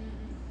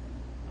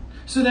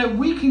 so that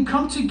we can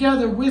come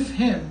together with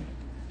him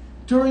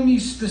during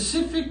these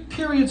specific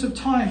periods of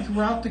time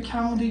throughout the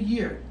calendar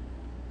year.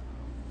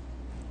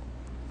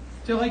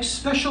 They're like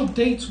special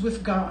dates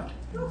with God.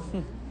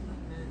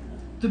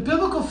 The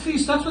biblical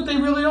feasts, that's what they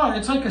really are.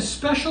 It's like a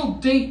special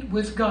date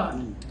with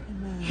God.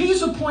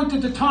 He's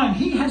appointed the time.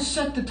 He has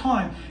set the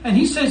time. And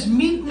he says,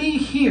 meet me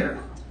here.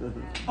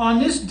 On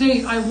this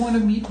date, I want to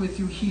meet with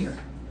you here.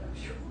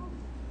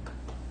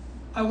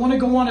 I want to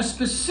go on a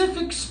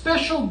specific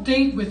special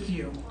date with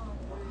you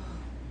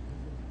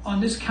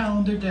on this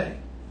calendar day.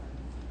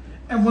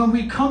 And when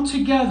we come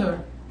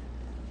together,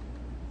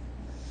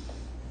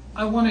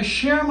 I want to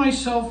share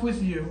myself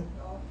with you.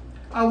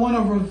 I want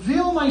to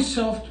reveal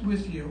myself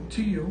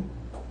to you.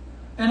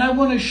 And I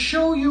want to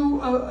show you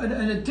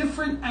a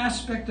different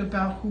aspect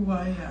about who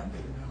I am.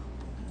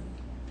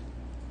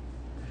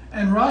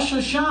 And Rosh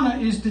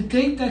Hashanah is the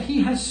date that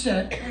he has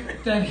set,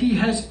 that he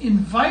has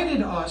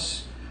invited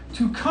us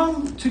to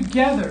come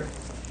together,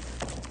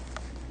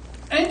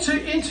 enter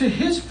into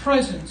his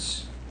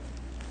presence,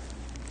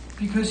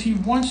 because he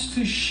wants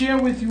to share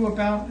with you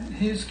about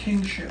his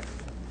kingship.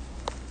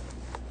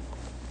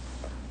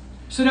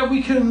 So that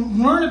we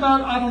can learn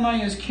about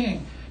Adonai as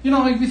king. You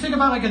know, if you think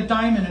about like a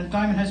diamond, and a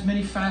diamond has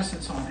many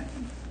facets on it.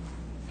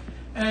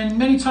 And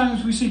many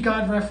times we see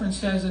God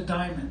referenced as a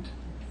diamond.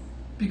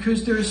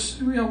 Because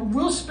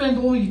we'll spend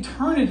all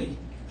eternity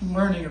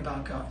learning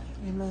about God.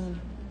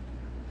 Amen.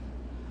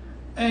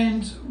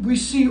 And we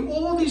see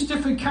all these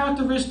different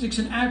characteristics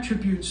and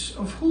attributes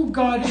of who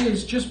God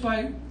is just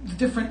by the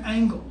different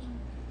angles.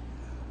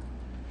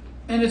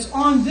 And it's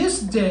on this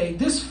day,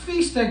 this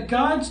feast, that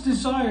God's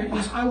desire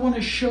is, I want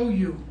to show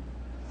you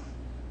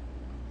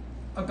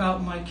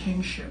about my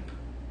kingship.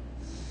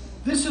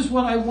 This is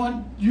what I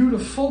want you to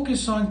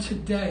focus on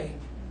today.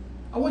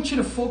 I want you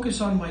to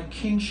focus on my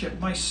kingship,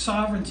 my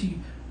sovereignty,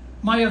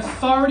 my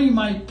authority,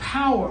 my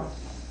power,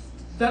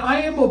 that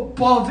I am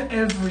above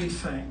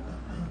everything.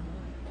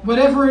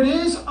 Whatever it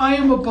is, I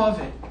am above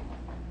it.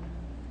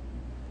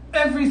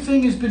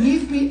 Everything is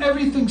beneath me.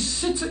 Everything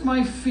sits at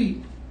my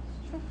feet.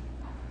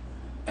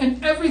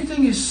 And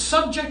everything is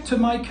subject to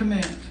my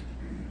command.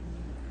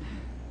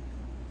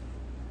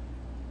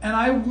 And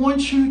I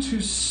want you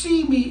to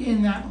see me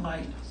in that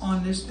light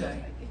on this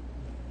day,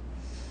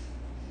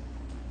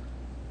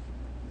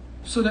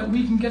 so that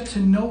we can get to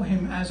know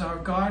him as our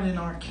God and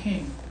our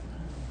King.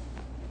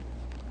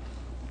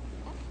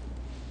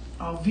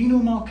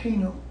 Avinu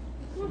Malkeinu,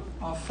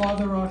 our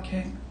Father, our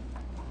King.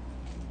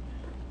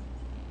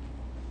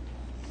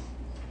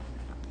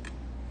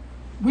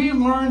 We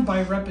learn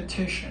by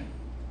repetition.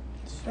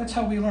 That's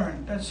how we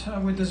learn. That's how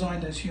we're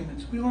designed as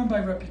humans. We learn by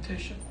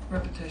repetition.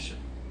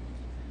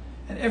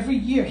 And every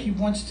year he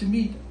wants to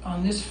meet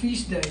on this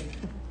feast day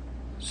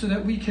so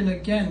that we can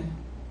again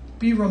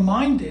be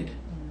reminded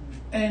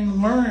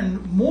and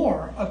learn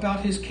more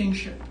about his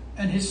kingship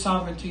and his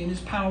sovereignty and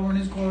his power and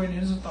his glory and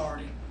his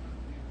authority.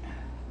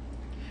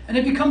 And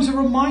it becomes a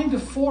reminder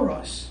for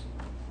us,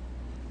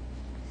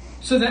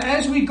 so that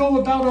as we go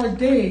about our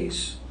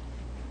days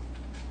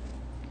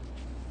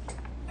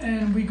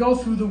and we go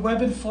through the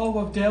web and flow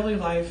of daily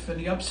life and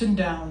the ups and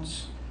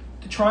downs,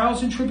 the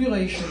trials and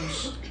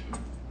tribulations,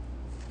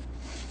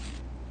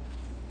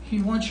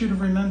 he wants you to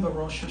remember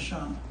Rosh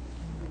Hashanah.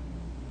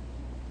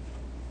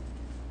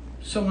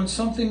 So when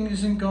something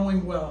isn't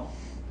going well,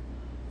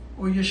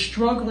 or you're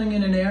struggling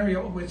in an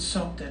area with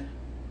something,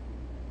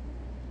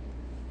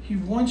 he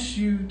wants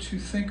you to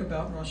think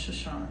about Rosh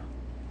Hashanah.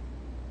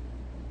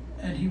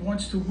 And he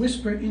wants to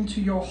whisper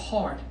into your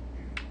heart,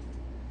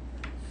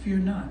 fear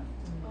not,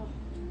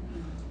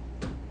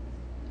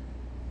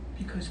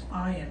 because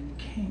I am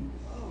king.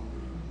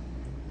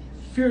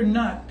 Fear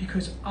not,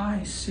 because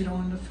I sit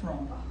on the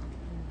throne.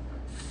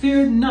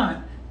 Fear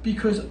not,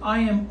 because I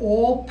am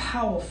all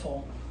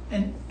powerful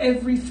and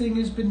everything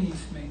is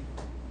beneath me.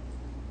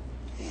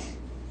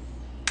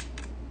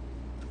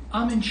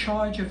 I'm in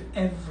charge of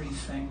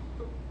everything.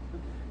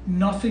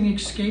 Nothing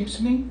escapes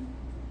me.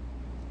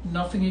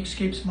 Nothing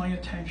escapes my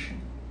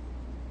attention.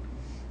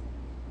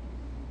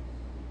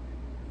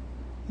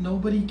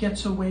 Nobody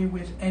gets away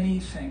with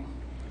anything.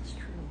 That's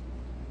true.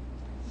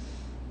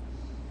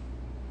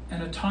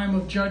 And a time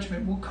of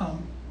judgment will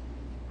come.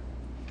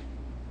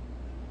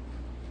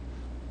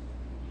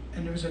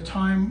 And there is a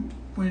time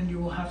when you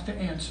will have to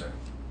answer,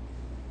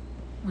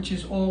 which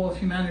is all of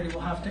humanity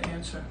will have to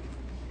answer.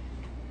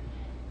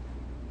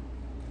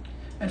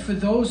 And for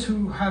those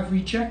who have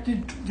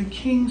rejected the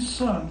King's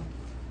Son,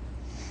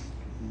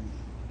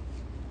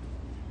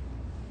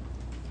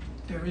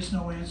 there is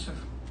no answer.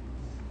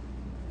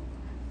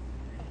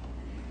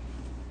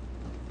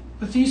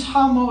 But these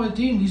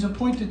Ha-Moedim, these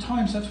appointed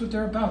times, that's what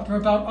they're about. They're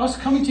about us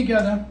coming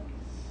together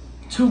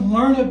to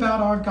learn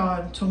about our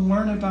God, to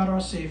learn about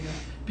our Savior,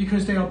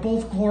 because they are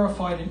both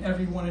glorified in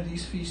every one of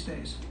these feast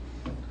days.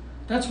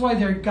 That's why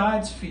they're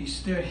God's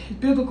feasts. They're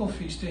biblical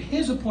feasts. They're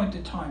His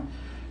appointed time.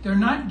 They're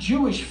not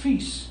Jewish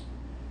feasts.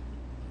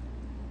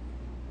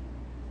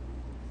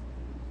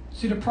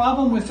 See, the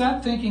problem with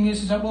that thinking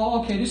is that, well,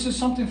 okay, this is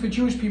something for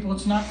Jewish people.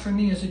 It's not for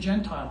me as a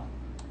Gentile.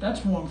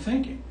 That's wrong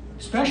thinking,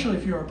 especially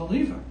if you're a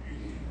believer.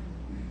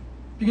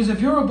 Because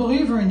if you're a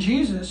believer in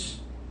Jesus,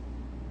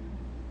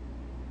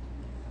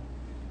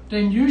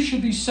 then you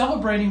should be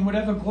celebrating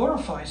whatever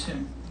glorifies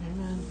Him.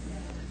 Amen.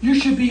 You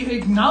should be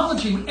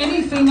acknowledging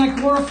anything that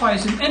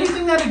glorifies Him,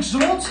 anything that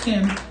exalts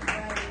Him.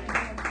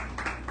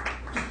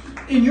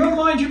 In your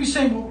mind, you'll be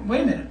saying, well,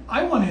 wait a minute,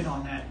 I want in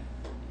on that.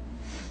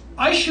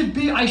 I should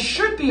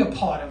be a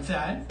part of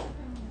that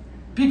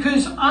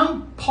because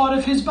I'm part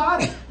of His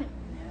body.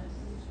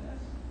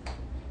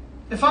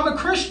 If I'm a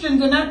Christian,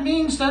 then that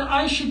means that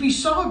I should be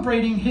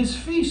celebrating His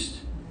feast.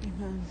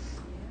 Amen.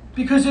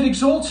 Because it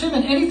exalts Him,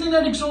 and anything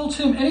that exalts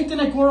Him, anything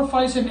that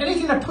glorifies Him,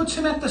 anything that puts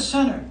Him at the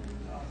center,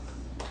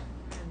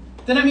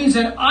 then it means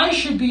that I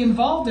should be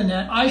involved in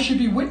that, I should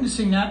be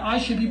witnessing that, I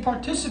should be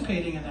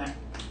participating in that.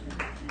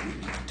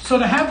 So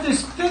to have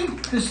this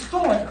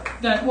thought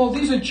that, well,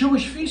 these are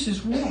Jewish feasts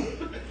is wrong.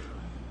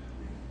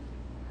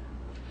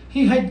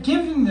 He had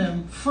given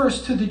them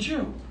first to the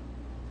Jew.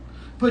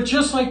 But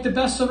just like the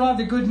Besorah,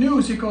 the good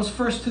news, it goes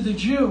first to the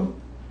Jew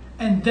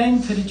and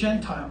then to the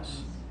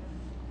Gentiles.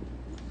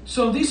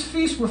 So these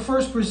feasts were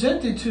first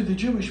presented to the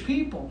Jewish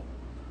people.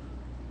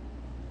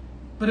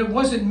 But it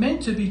wasn't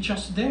meant to be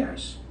just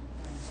theirs.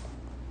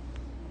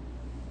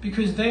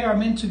 Because they are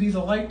meant to be the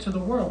light to the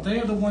world. They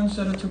are the ones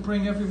that are to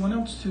bring everyone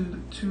else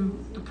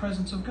to the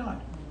presence of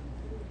God.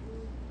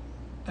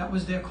 That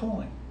was their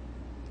calling.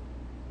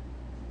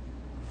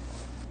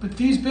 But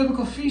these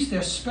biblical feasts,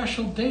 they're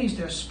special days,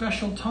 they're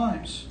special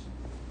times.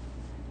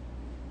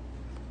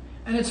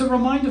 And it's a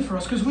reminder for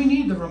us, because we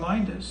need the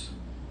reminders.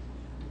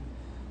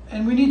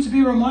 And we need to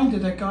be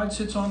reminded that God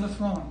sits on the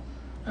throne.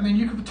 I mean,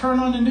 you can turn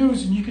on the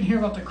news and you can hear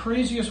about the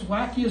craziest,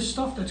 wackiest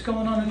stuff that's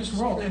going on in this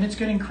world. And it's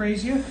getting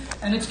crazier,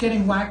 and it's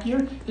getting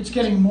wackier, it's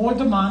getting more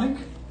demonic.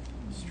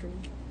 That's true.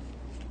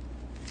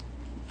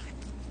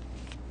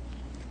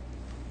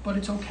 But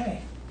it's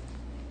okay.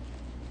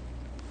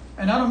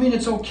 And I don't mean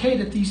it's okay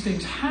that these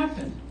things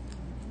happen.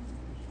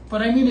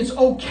 But I mean it's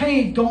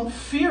okay, don't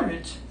fear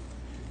it.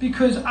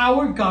 Because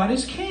our God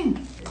is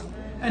King.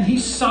 And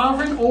He's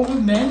sovereign over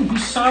men.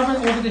 He's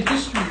sovereign over the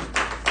history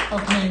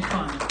of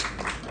mankind.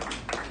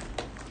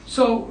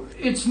 So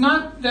it's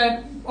not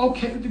that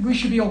okay, we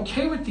should be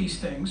okay with these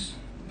things,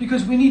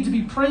 because we need to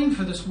be praying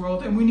for this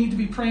world, and we need to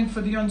be praying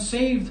for the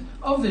unsaved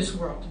of this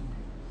world.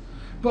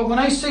 But when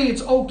I say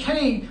it's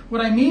okay,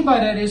 what I mean by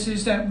that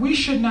is that we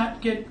should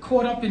not get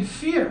caught up in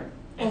fear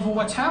over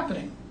what's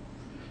happening.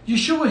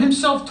 Yeshua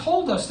Himself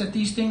told us that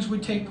these things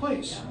would take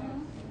place.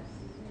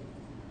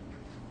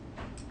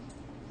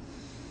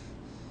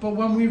 But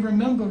when we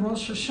remember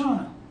Rosh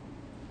Hashanah,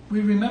 we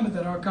remember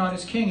that our God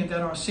is King and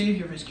that our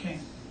Savior is King.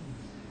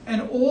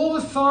 And all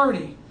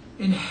authority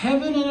in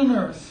heaven and on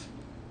earth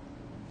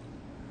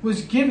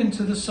was given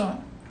to the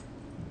Son.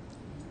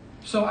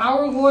 So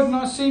our Lord and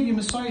our Savior,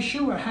 Messiah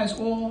Yeshua, has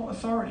all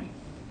authority.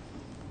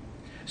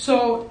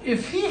 So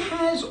if He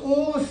has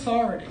all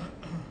authority,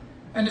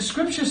 and the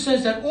Scripture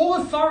says that all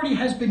authority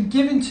has been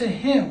given to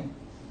Him,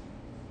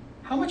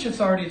 how much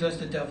authority does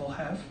the devil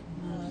have?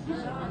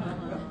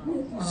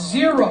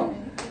 Zero.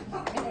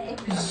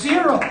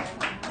 Zero.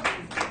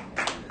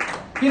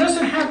 He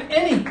doesn't have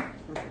any.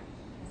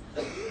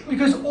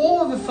 Because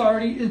all of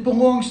authority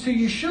belongs to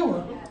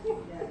Yeshua.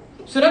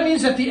 So that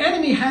means that the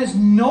enemy has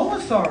no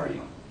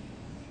authority.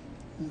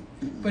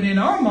 But in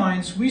our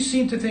minds, we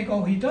seem to think,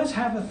 oh, he does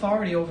have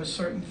authority over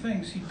certain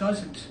things. He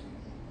doesn't.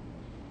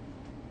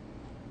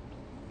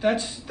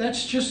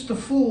 That's just the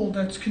fool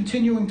that's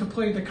continuing to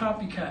play the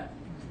copycat.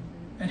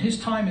 And his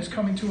time is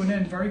coming to an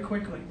end very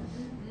quickly.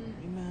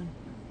 Amen.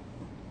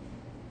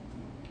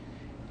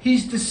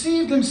 He's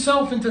deceived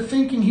himself into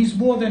thinking he's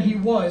more than he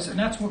was, and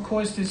that's what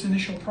caused his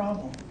initial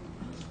problem.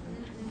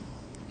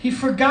 He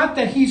forgot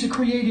that he's a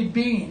created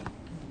being.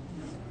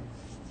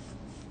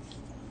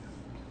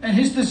 And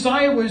his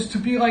desire was to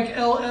be like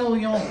El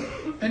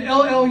Elyon. And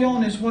El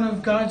Elyon is one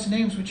of God's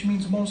names, which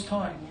means Most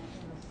High.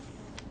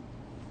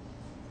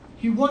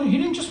 He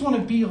didn't just want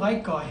to be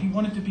like God, he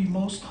wanted to be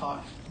Most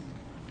High.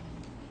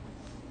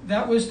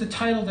 That was the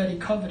title that he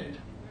coveted.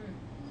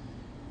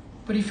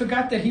 But he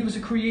forgot that he was a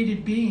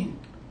created being.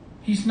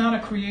 He's not a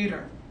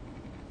creator.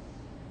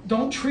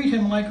 Don't treat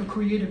him like a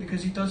creator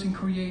because he doesn't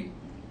create.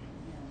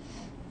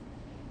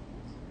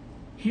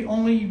 He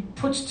only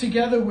puts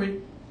together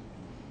with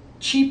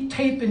cheap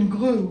tape and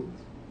glue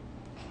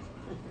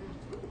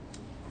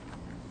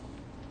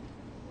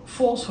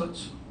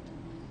falsehoods,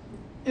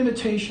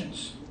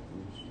 imitations.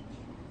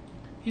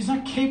 He's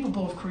not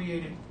capable of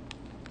creating.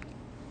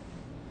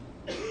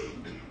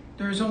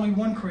 There is only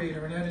one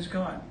creator, and that is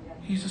God.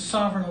 He's the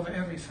sovereign over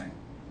everything.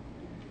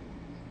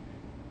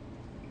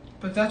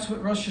 But that's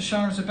what Rosh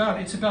Hashanah is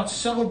about. It's about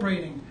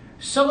celebrating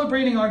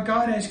our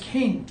God as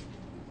King,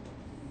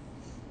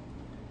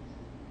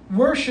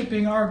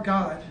 worshiping our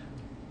God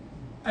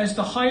as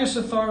the highest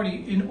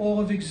authority in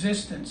all of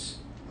existence,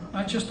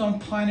 not just on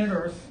planet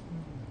Earth,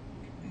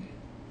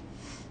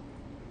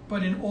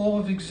 but in all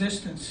of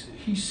existence.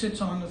 He sits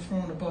on the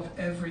throne above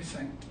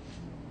everything.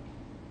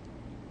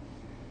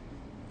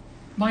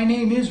 My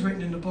name is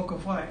written in the book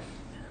of life,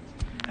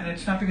 and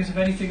it's not because of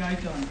anything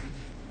I've done.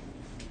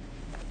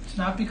 It's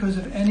not because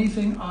of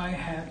anything I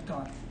have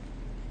done.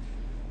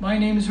 My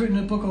name is written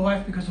in the book of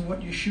life because of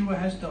what Yeshua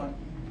has done.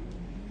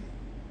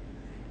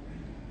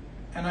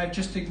 And I've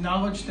just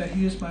acknowledged that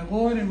he is my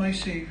Lord and my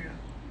Savior.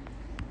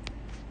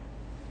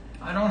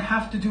 I don't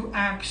have to do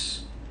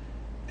acts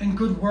and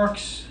good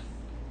works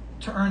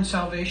to earn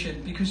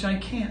salvation because I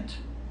can't.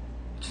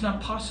 It's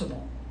not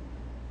possible.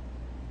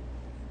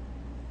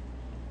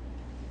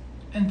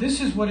 And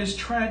this is what is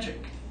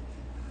tragic.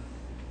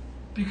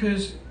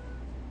 Because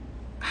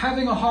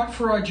having a heart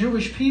for our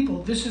Jewish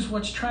people, this is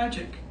what's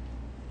tragic.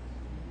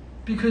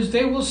 Because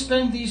they will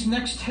spend these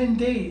next 10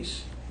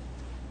 days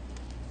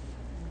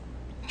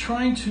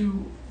trying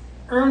to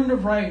earn the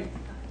right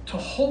to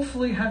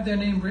hopefully have their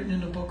name written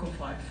in the book of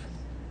life.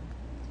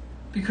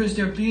 Because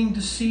they're being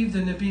deceived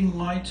and they're being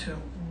lied to.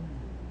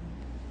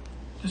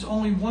 There's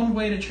only one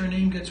way that your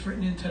name gets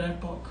written into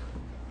that book.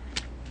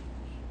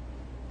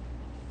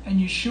 And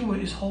Yeshua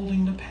is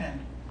holding the pen.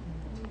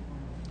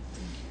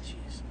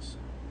 Jesus.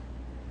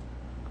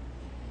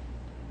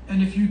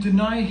 And if you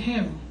deny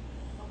him,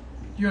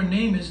 your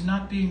name is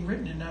not being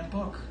written in that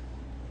book.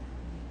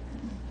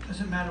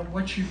 Doesn't matter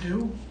what you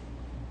do.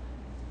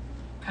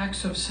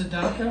 Acts of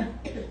tzedakah,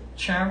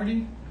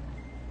 charity,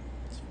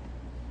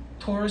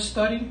 Torah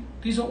study.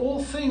 These are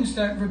all things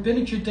that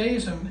Rabbinic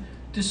Judaism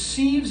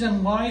deceives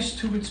and lies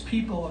to its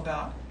people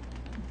about.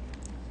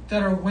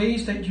 That are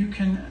ways that you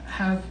can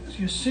have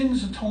your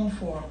sins atoned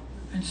for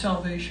and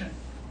salvation.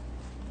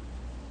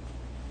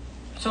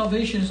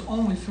 Salvation is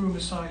only through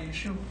Messiah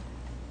Yeshua.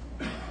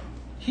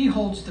 He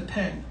holds the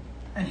pen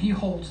and he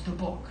holds the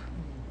book.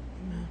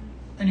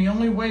 And the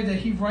only way that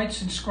he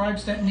writes and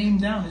scribes that name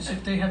down is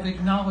if they have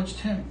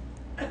acknowledged him.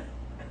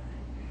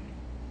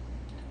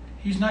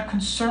 He's not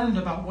concerned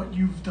about what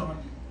you've done.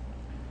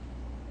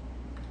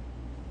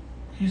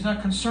 He's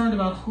not concerned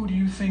about who do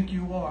you think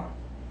you are.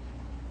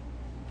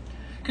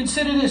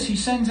 Consider this, he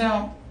sends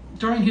out,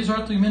 during his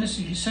earthly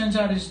ministry, he sends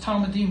out his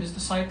Talmudim, his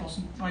disciples,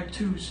 by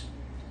twos.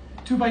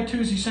 2 by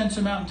 2s, he sends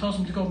them out and tells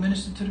them to go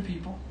minister to the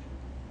people.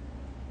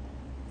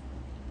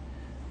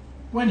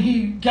 When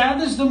he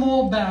gathers them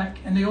all back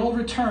and they all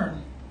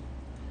return,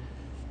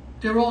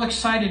 they're all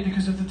excited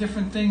because of the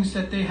different things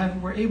that they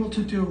were able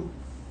to do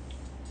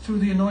through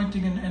the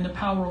anointing and the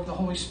power of the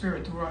Holy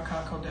Spirit, the Ruach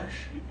HaKodesh.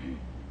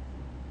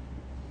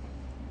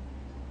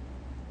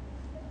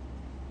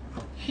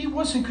 He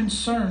wasn't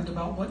concerned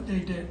about what they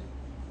did.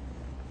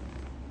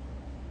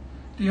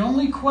 The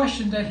only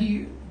question that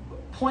he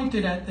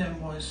pointed at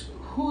them was,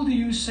 who do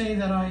you say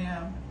that I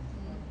am?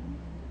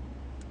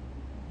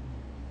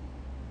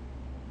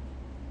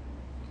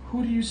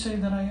 Who do you say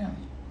that I am?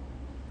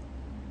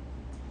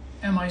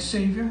 Am I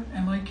Savior?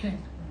 Am I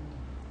King?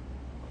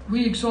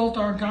 We exalt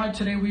our God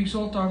today, we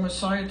exalt our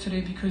Messiah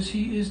today because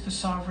he is the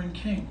sovereign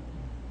King.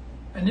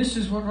 And this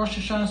is what Rosh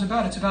Hashanah is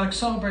about. It's about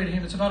celebrating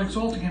him. It's about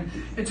exalting him.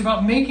 It's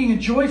about making a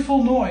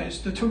joyful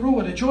noise, the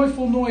teruah, the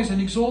joyful noise,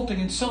 and exalting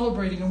and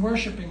celebrating and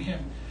worshiping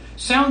him.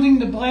 Sounding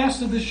the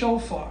blast of the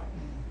shofar.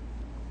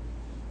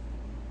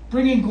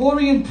 Bringing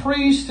glory and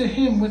praise to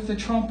him with the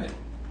trumpet.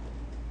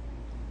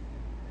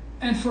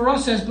 And for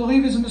us as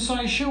believers in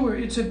Messiah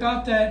Yeshua, it's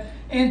about that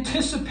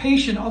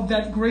anticipation of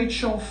that great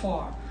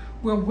shofar.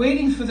 We're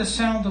waiting for the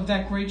sound of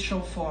that great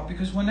shofar,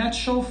 because when that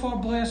shofar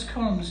blast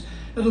comes,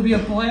 it'll be a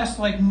blast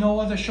like no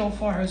other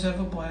shofar has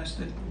ever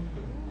blasted.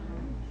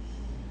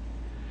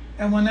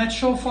 And when that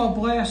shofar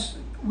blasts,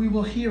 we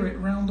will hear it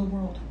around the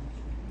world.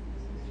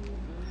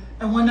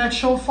 And when that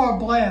shofar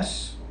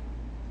blasts,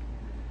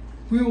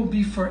 we will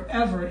be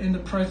forever in the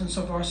presence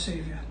of our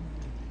Savior.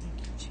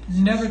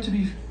 never to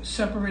be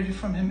separated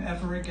from him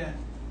ever again.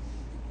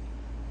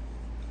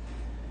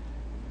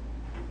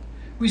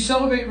 We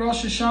celebrate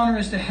Rosh Hashanah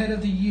as the head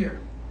of the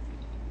year,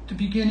 the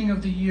beginning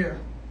of the year.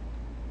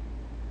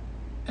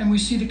 And we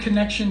see the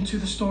connection to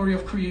the story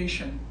of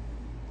creation.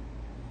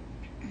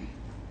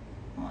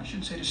 Well, I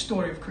shouldn't say the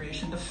story of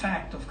creation, the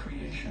fact of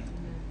creation.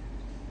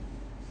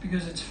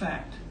 Because it's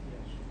fact.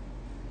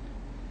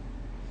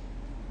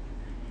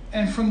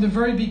 And from the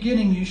very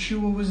beginning,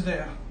 Yeshua was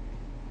there.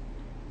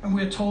 And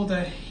we're told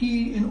that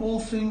he and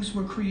all things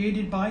were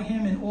created by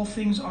him, and all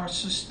things are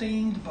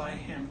sustained by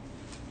him.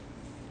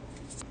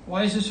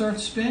 Why does this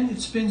earth spin?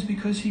 It spins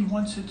because he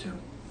wants it to.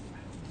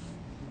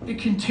 It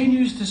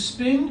continues to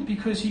spin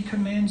because he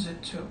commands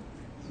it to.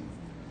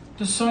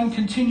 The sun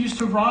continues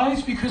to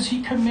rise because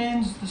he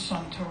commands the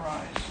sun to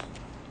rise.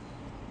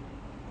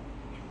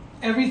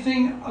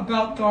 Everything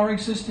about our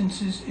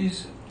existence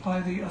is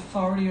by the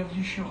authority of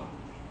Yeshua.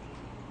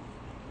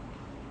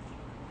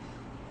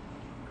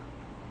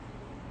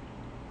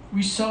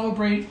 We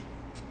celebrate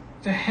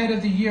the head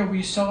of the year.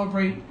 We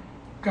celebrate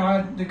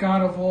God, the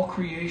God of all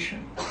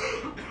creation.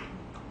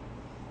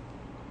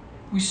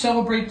 We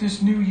celebrate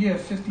this new year,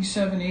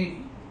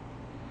 5780.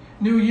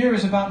 New year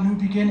is about new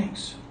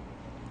beginnings.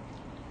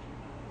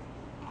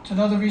 It's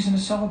another reason to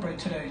celebrate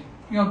today.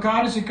 You know,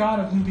 God is a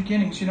God of new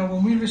beginnings. You know,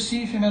 when we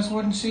receive him as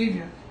Lord and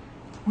Savior,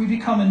 we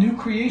become a new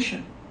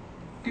creation.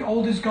 The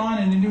old is gone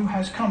and the new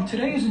has come.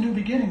 Today is a new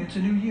beginning. It's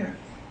a new year.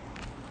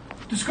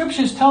 The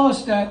scriptures tell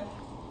us that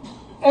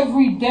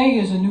every day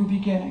is a new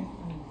beginning,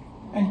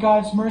 and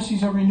God's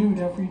mercies are renewed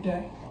every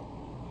day.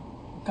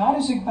 God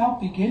is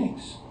about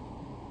beginnings.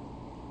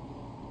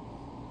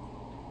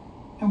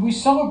 And we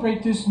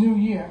celebrate this new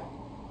year.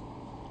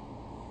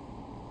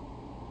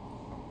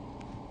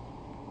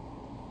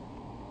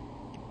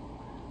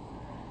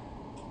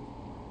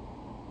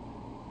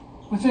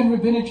 Within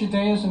Rabbinic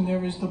Judaism,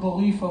 there is the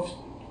belief of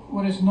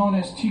what is known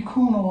as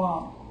Tikkun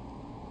Olam.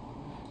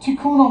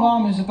 Tikkun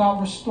Olam is about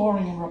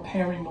restoring and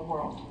repairing the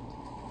world.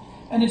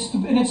 And it's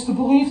the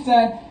belief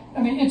that,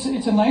 I mean, it's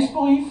a nice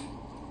belief.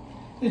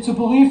 It's a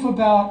belief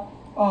about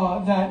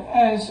that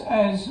as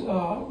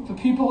the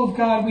people of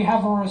God, we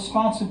have a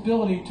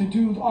responsibility to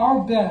do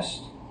our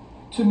best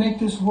to make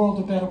this world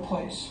a better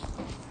place.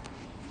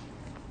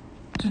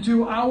 To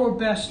do our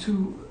best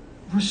to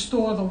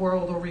restore the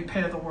world or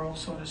repair the world,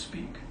 so to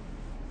speak.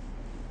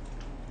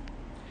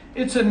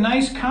 It's a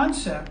nice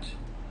concept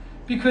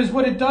because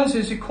what it does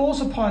is it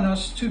calls upon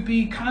us to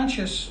be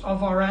conscious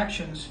of our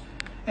actions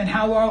and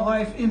how our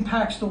life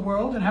impacts the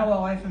world and how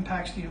our life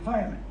impacts the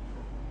environment.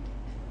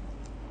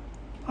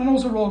 And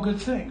those are all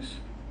good things.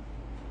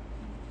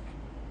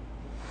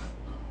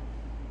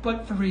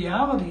 But the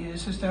reality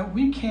is that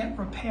we can't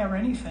repair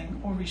anything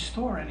or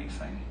restore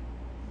anything.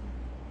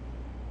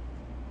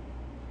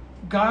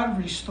 God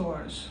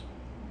restores.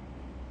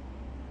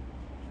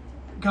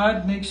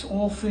 God makes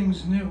all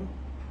things new.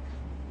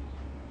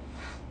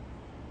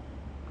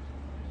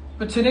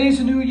 But today's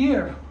a new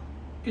year.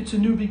 It's a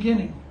new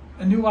beginning,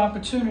 a new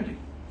opportunity.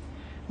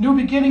 New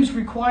beginnings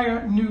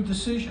require new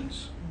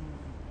decisions.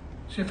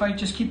 So if I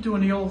just keep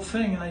doing the old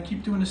thing and I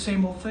keep doing the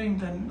same old thing,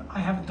 then I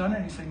haven't done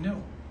anything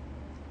new.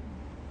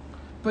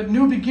 But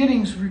new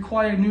beginnings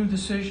require new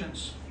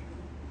decisions.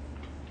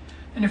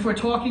 And if we're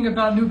talking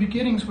about new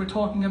beginnings, we're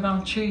talking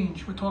about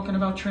change. We're talking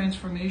about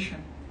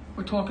transformation.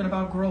 We're talking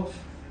about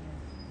growth.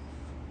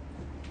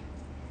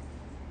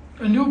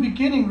 A new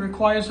beginning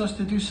requires us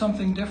to do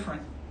something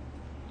different.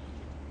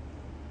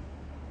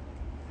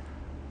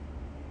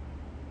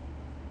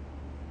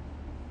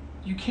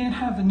 You can't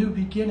have a new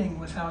beginning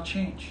without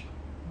change.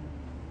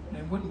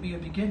 It wouldn't be a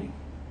beginning.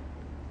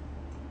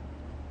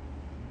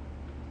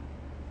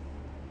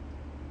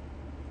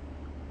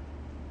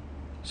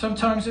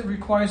 Sometimes it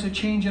requires a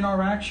change in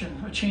our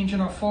action, a change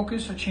in our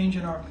focus, a change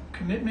in our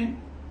commitment.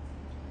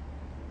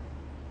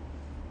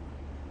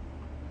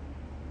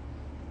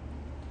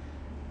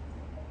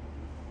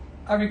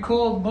 I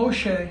recall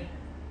Moshe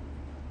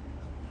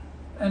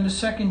and the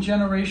second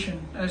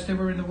generation as they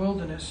were in the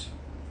wilderness.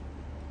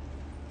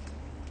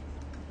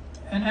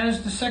 And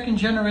as the second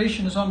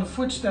generation is on the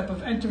footstep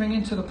of entering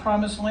into the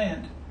promised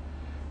land,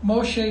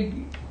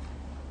 Moshe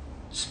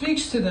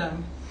speaks to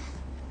them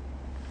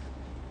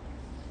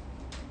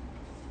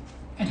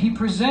and he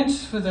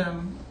presents for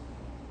them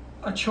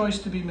a choice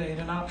to be made,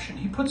 an option.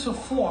 He puts a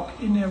fork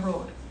in their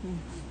road.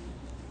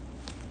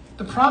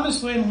 The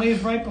promised land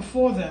lays right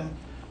before them,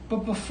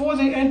 but before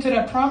they enter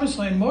that promised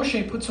land,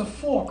 Moshe puts a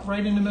fork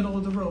right in the middle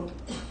of the road.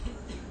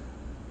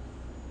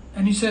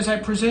 And he says, I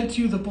present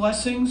to you the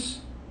blessings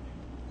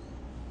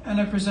and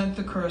I present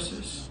the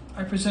curses.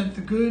 I present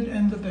the good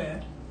and the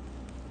bad.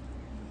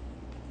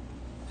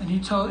 And he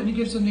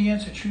gives them the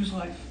answer, choose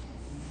life.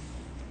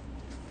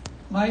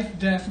 Life,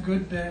 death,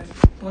 good, bad,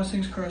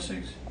 blessings,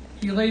 cursings.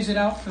 He lays it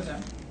out for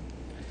them.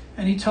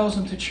 And he tells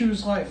them to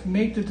choose life,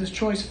 make the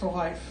choice for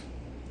life.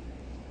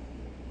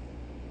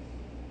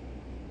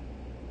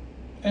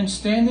 And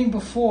standing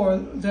before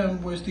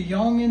them was the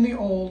young and the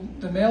old,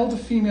 the male, the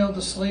female,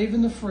 the slave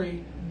and the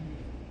free,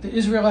 the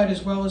Israelite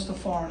as well as the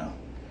foreigner.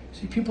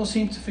 See, people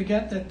seem to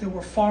forget that there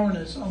were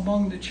foreigners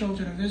among the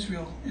children of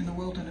Israel in the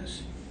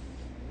wilderness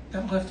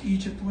that left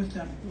Egypt with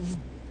them.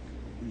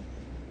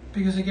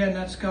 Because again,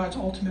 that's God's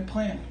ultimate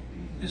plan,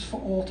 is for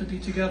all to be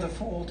together,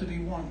 for all to be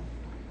one.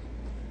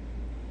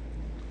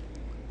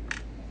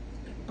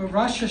 But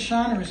Rosh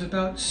Hashanah is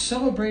about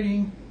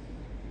celebrating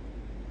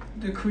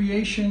the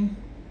creation,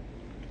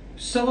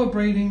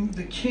 celebrating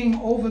the king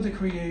over the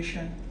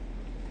creation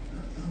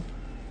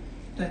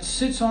that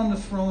sits on the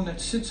throne, that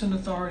sits in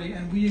authority,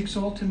 and we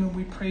exalt him and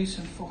we praise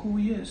him for who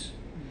he is.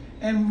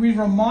 And we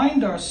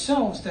remind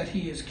ourselves that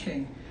he is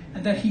king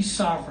and that he's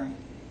sovereign.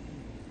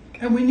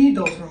 And we need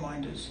those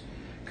reminders,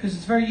 because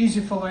it's very easy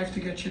for life to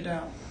get you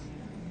down.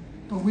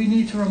 But we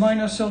need to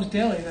remind ourselves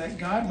daily that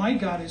God, my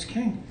God is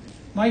king.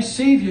 My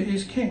Savior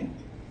is king.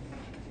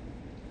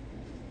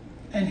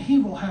 And he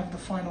will have the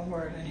final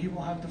word, and he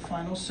will have the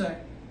final say.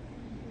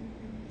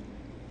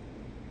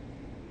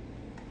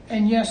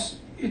 And yes,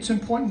 it's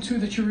important too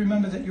that you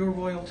remember that you're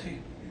royalty.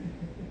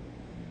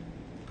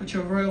 But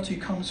your royalty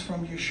comes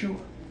from Yeshua.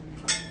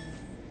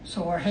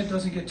 So our head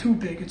doesn't get too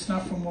big. It's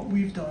not from what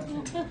we've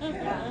done.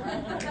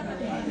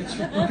 It's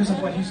because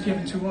of what he's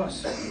given to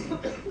us.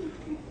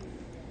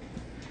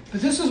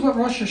 But this is what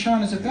Rosh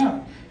Hashanah is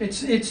about.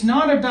 It's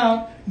not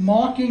about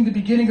marking the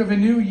beginning of a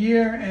new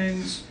year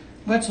and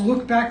let's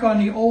look back on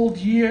the old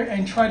year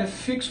and try to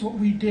fix what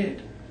we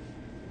did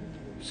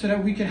so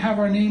that we can have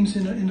our names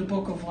in the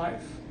book of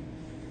life.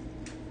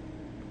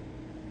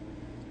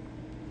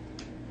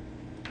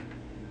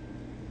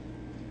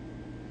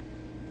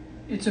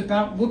 It's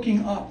about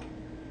looking up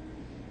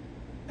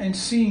and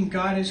seeing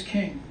God as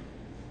king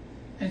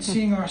and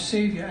seeing our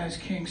Savior as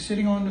king,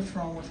 sitting on the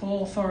throne with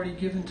all authority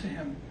given to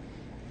him.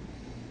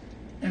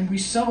 And we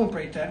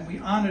celebrate that and we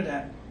honor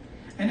that.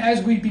 And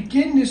as we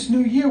begin this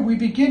new year, we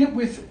begin it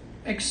with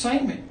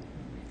excitement.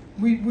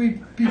 We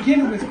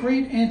begin it with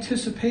great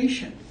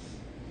anticipation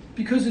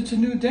because it's a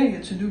new day,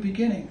 it's a new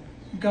beginning.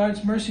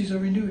 God's mercies are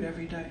renewed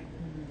every day.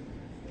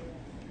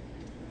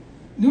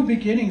 New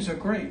beginnings are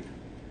great.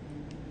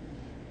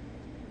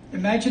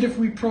 Imagine if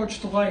we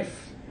approached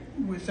life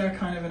with that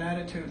kind of an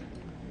attitude.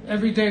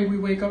 Every day we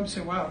wake up and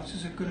say, wow, this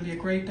is going to be a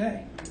great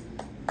day.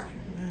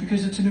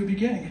 Because it's a new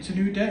beginning. It's a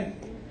new day.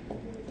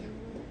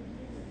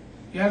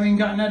 You haven't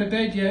gotten out of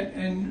bed yet,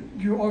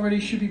 and you already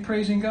should be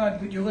praising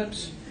God with your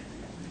lips.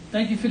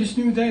 Thank you for this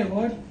new day,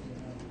 Lord.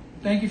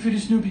 Thank you for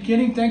this new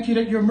beginning. Thank you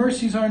that your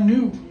mercies are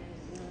new.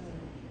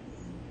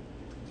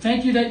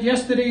 Thank you that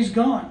yesterday's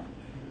gone.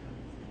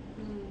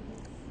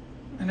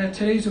 And that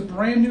today's a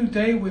brand new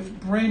day with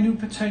brand new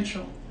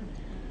potential.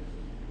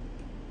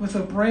 With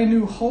a brand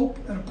new hope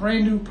and a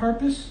brand new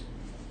purpose.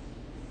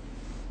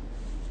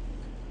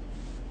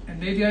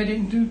 And maybe I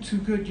didn't do too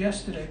good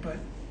yesterday, but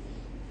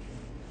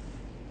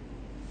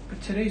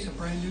today's a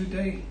brand new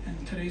day,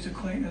 and today's a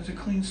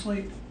clean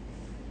slate.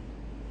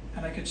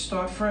 And I could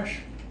start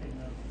fresh.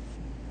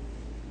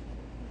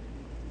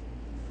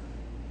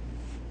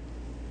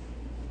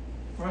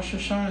 Rosh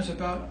Hashanah is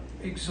about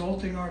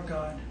exalting our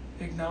God,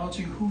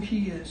 acknowledging who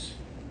he is,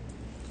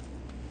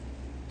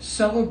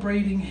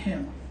 celebrating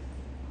him.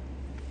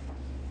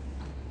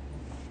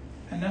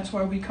 And that's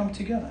why we come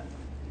together.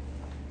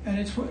 And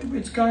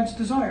it's God's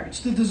desire.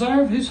 It's the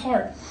desire of his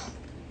heart,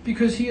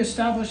 because he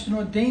established and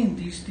ordained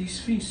these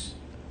feasts.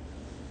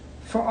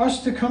 For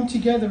us to come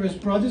together as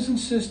brothers and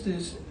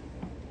sisters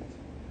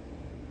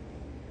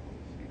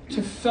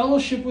to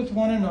fellowship with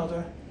one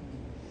another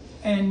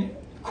and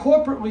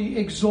corporately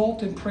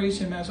exalt and praise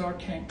him as our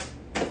King.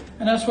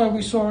 And that's why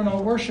we saw in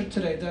our worship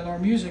today that our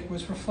music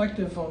was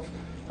reflective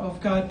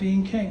of God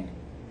being King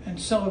and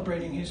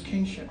celebrating his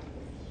kingship.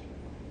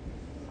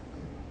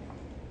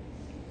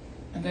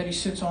 And that he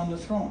sits on the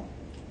throne.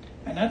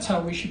 And that's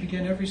how we should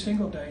begin every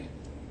single day.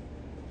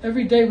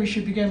 Every day we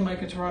should begin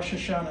like it's Rosh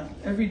Hashanah.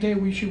 Every day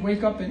we should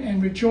wake up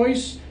and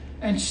rejoice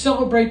and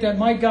celebrate that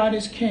my God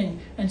is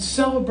King, and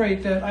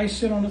celebrate that I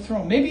sit on the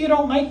throne. Maybe you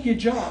don't like your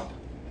job.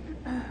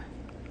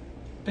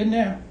 Been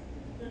there.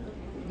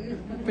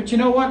 But you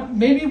know what?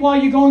 Maybe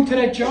while you're going to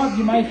that job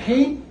you might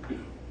hate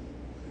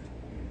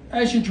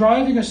as you're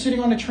driving or sitting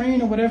on a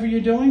train or whatever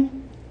you're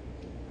doing.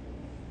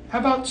 How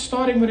about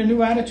starting with a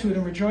new attitude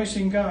and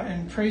rejoicing God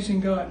and praising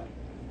God?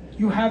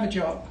 You have a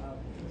job.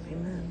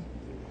 Amen.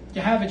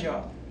 You have a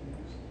job.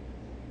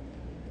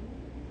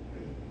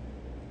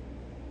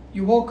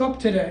 You woke up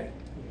today.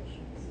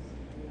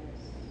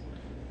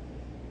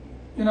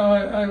 You know,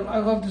 I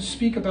love to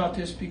speak about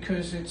this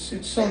because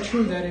it's so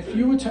true that if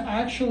you were to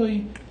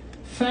actually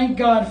thank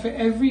God for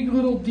every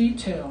little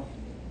detail,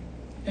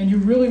 and you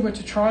really were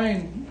to try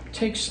and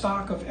take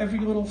stock of every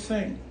little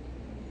thing,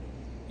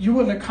 you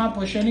wouldn't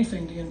accomplish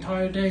anything the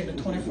entire day in a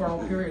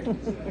 24-hour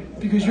period,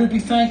 because you'd be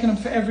thanking him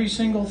for every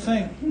single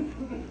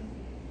thing.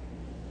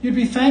 You'd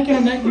be thanking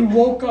him that you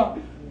woke up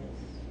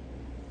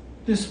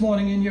this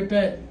morning in your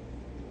bed.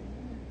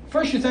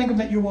 First you thank him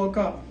that you woke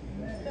up.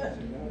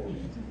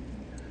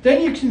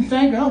 Then you can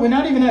thank him, we're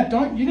not even at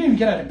dawn. You didn't even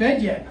get out of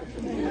bed yet.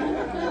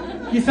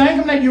 You thank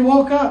him that you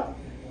woke up.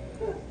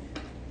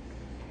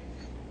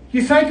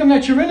 You thank him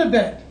that you're in a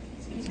bed.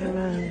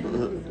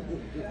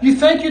 Amen. You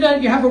thank you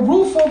that you have a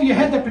roof over your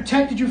head that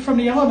protected you from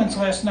the elements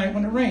last night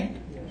when it rained.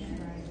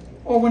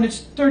 Or when it's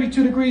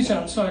 32 degrees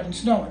outside and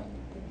snowing.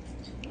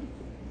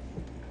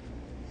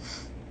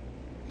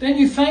 Then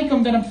you thank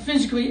Him that I'm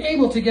physically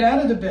able to get out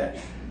of the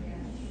bed.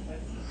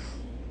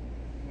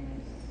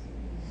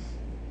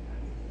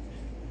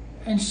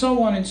 And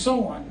so on and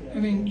so on. I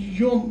mean,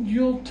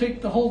 you'll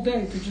take the whole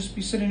day to just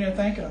be sitting there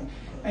thanking Him.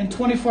 And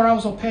 24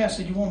 hours will pass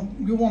and you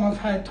won't have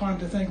had time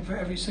to thank Him for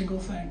every single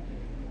thing.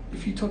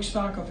 If you took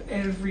stock of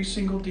every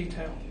single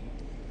detail.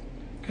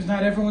 Because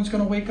not everyone's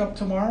going to wake up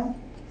tomorrow.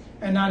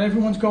 And not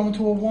everyone's going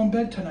to a warm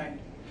bed tonight.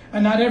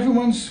 And not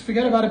everyone's,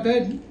 forget about a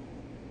bed,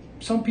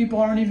 some people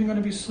aren't even going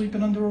to be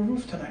sleeping under a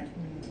roof tonight.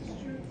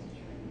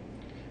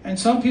 And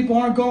some people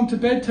aren't going to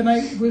bed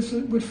tonight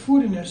with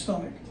food in their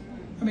stomach.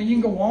 I mean,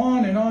 you can go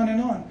on and on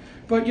and on.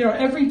 But,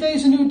 every day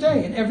is a new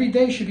day. And every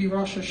day should be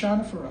Rosh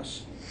Hashanah for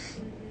us.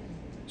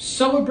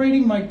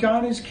 Celebrating my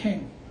God as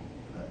King.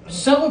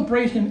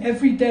 Celebrate Him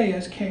every day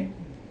as King.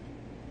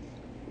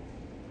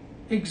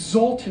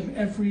 Exalt Him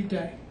every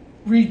day.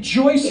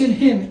 Rejoice in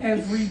Him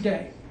every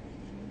day.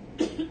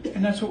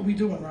 And that's what we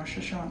do in Rosh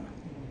Hashanah.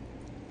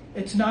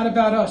 It's not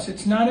about us.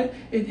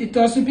 It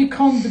doesn't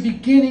become the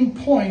beginning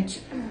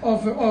point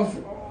of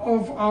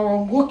our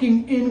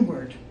looking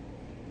inward.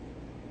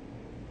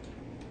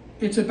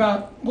 It's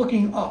about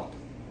looking up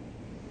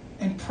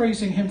and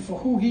praising Him for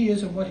who He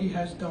is and what He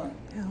has done.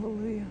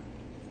 Hallelujah.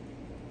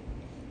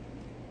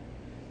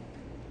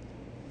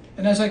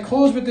 And as I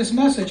close with this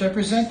message, I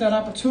present that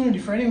opportunity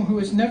for anyone who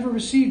has never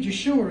received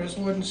Yeshua as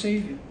Lord and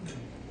Savior.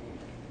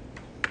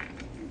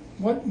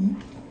 What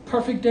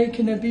perfect day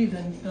can there be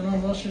than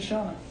on Rosh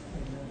Hashanah?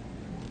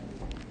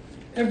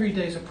 Every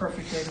day is a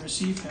perfect day to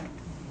receive Him.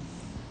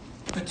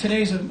 But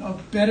today's a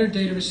better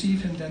day to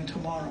receive Him than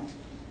tomorrow.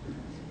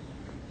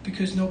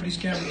 Because nobody's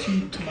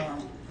guaranteed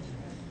tomorrow.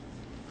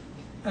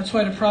 That's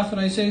why the prophet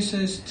Isaiah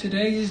says,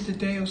 today is the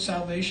day of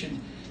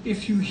salvation.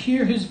 If you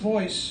hear His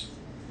voice,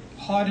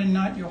 harden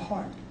not your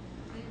heart.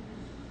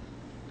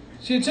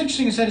 See, it's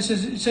interesting is that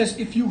it says,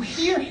 if you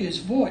hear His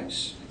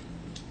voice.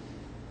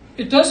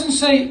 It doesn't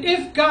say,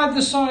 if God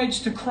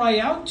decides to cry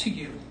out to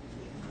you.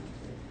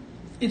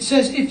 It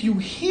says, if you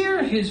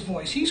hear His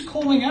voice. He's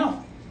calling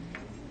out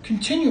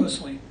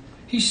continuously.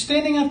 He's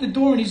standing at the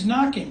door and He's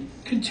knocking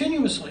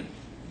continuously.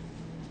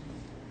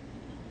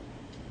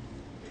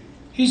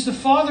 He's the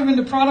father in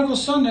the prodigal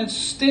son that's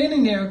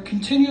standing there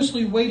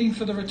continuously waiting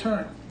for the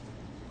return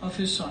of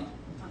his son.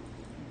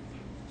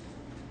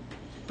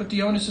 But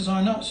the onus is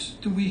on us.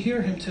 Do we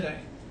hear Him today?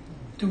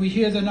 Do we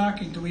hear the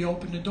knocking? Do we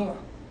open the door?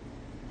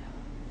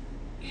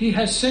 He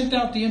has sent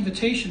out the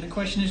invitation. The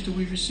question is, do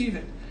we receive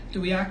it?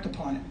 Do we act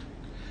upon it?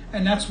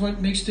 And that's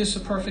what makes this a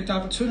perfect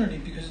opportunity,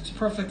 because it's a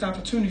perfect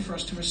opportunity for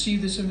us to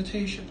receive this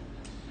invitation.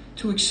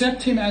 To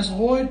accept Him as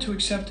Lord, to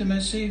accept Him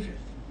as Savior.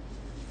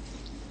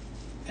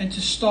 And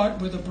to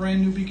start with a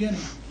brand new beginning.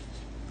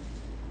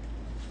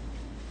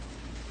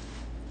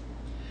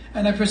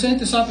 And I present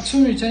this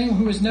opportunity to anyone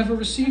who has never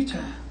received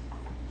Him.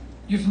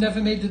 You've never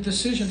made the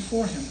decision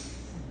for Him.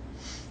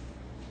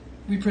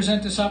 We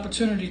present this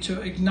opportunity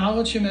to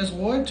acknowledge Him as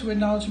Lord, to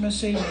acknowledge Him as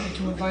Savior, and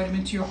to invite Him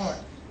into your heart.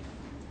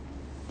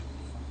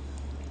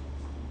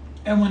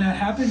 And when that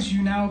happens,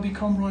 you now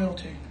become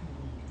royalty.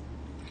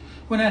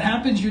 When that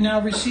happens, you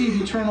now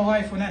receive eternal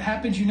life. When that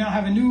happens, you now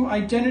have a new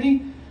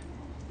identity,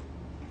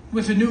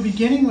 with a new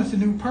beginning, with a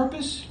new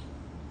purpose,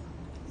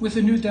 with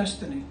a new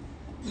destiny.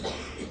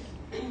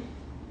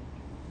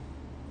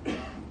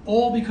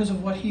 All because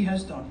of what He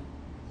has done,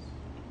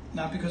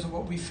 not because of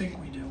what we think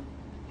we do.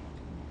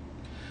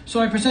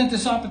 So I present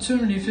this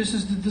opportunity. If this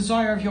is the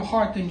desire of your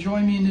heart, then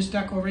join me in this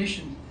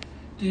declaration,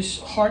 this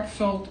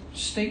heartfelt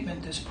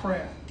statement, this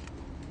prayer.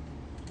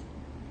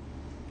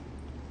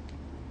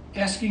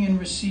 Asking and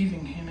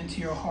receiving Him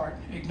into your heart,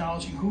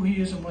 acknowledging who He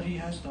is and what He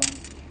has done.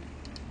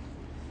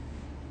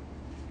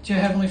 Dear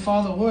Heavenly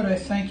Father, Lord, I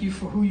thank You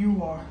for who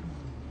You are,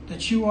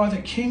 that You are the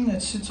King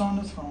that sits on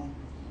the throne.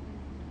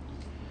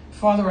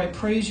 Father, I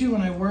praise You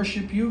and I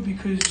worship You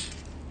because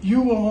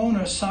You alone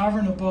are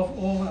sovereign above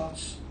all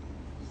else.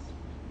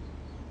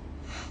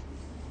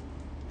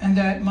 And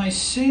that my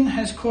sin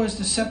has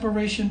caused a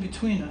separation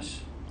between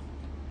us,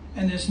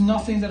 and there's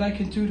nothing that I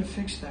can do to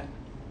fix that.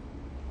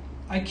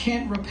 I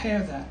can't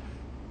repair that.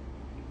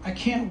 I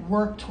can't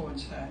work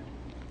towards that.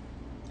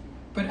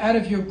 But out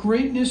of Your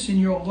greatness and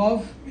Your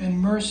love and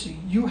mercy,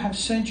 You have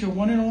sent Your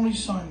one and only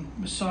Son,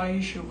 Messiah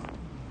Yeshua.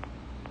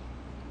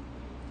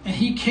 And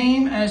He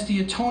came as the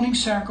atoning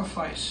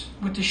sacrifice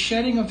with the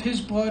shedding of His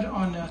blood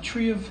on the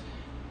tree of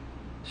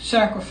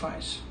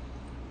sacrifice.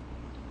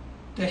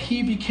 That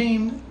He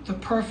became the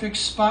perfect,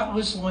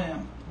 spotless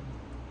Lamb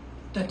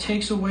that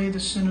takes away the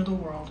sin of the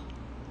world.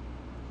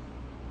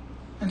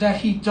 And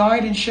that He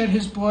died and shed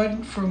His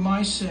blood for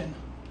my sin,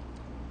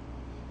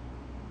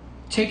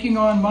 taking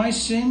on my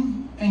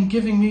sin and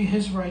giving me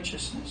His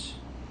righteousness.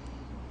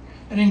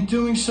 And in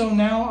doing so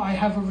now, I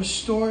have a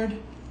restored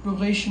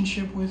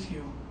relationship with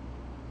You.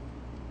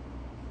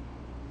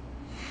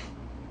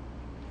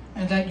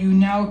 and that you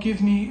now give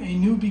me a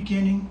new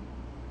beginning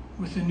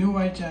with a new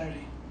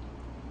identity.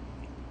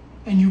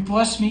 And you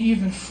bless me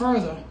even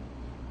further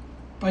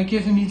by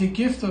giving me the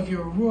gift of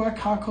your Ruach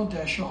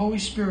HaKodesh, your Holy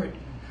Spirit,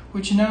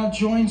 which now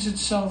joins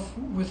itself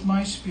with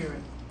my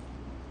spirit,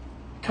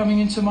 coming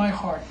into my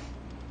heart,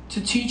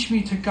 to teach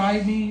me, to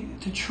guide me,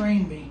 to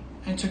train me,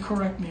 and to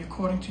correct me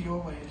according to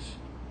your ways.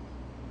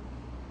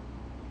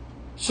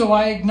 So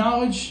I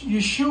acknowledge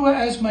Yeshua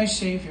as my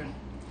Savior.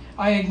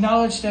 I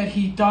acknowledge that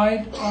He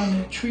died on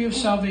the tree of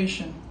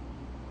salvation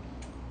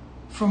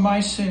for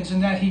my sins,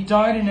 and that He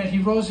died and that He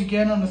rose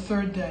again on the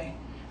third day,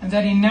 and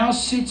that He now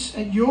sits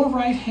at your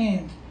right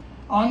hand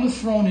on the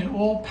throne in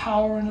all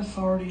power and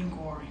authority and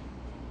glory.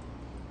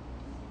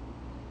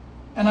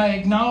 And I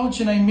acknowledge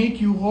and I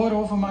make you Lord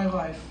over my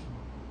life,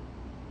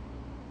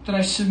 that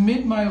I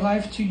submit my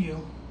life to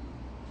you,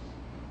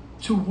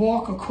 to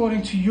walk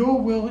according to your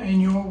will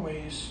and your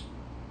ways,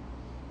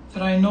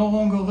 that I no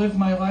longer live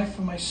my life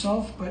for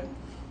myself, but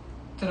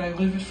that I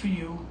live it for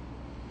you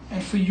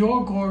and for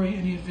your glory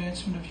and the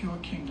advancement of your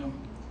kingdom.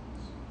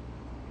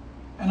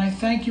 And I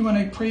thank you and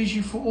I praise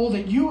you for all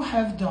that you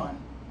have done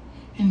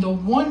in the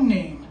one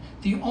name,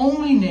 the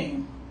only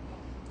name,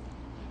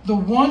 the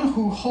one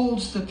who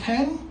holds the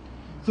pen,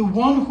 the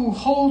one who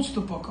holds the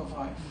book of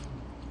life,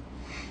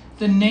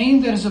 the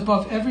name that is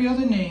above every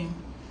other name,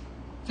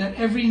 that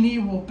every knee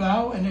will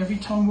bow and every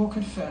tongue will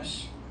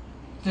confess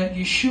that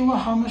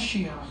Yeshua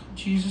HaMashiach,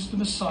 Jesus the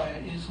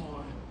Messiah, is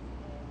Lord.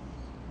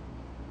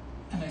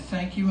 And I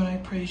thank you and I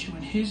praise you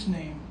in His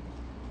name.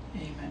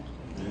 Amen.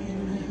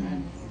 Amen.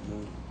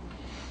 Amen.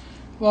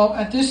 Well,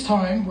 at this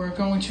time, we're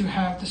going to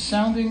have the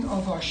sounding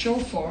of our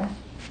shofar,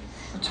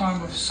 a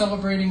time of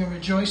celebrating and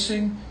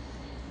rejoicing.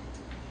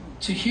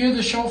 To hear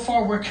the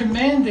shofar, we're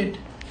commanded,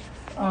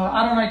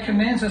 Adonai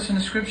commands us in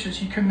the scriptures,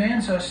 He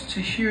commands us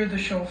to hear the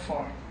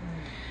shofar.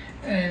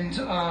 And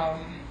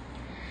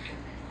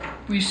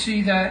we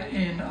see that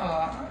in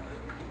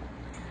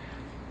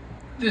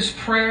this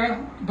prayer,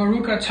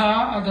 Baruch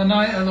atah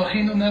Adonai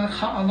Eloheinu melech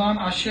ha'olam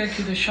asher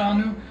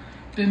kiddushanu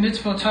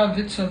b'mitzvotav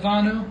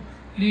v'tzavanu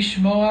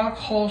lishmoa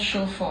kol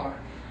shofar.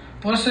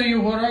 Blessed are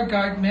you, Lord our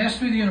God,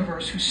 Master of the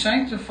universe, who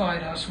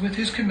sanctified us with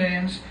His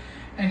commands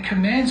and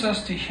commands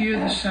us to hear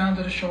the sound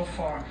of the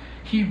shofar.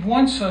 He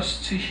wants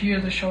us to hear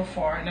the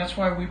shofar, and that's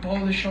why we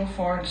blow the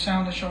shofar and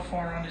sound the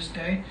shofar on this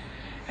day.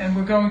 And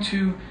we're going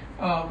to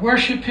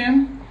worship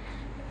Him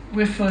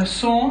with a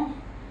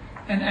song,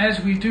 and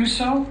as we do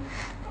so,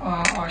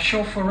 our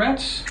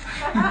shofarettes,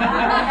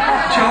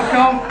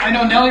 Joko, I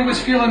know Nellie was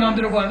feeling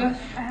under the weather,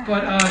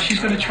 but she's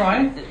going to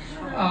try.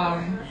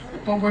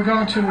 But we're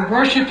going to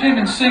worship Him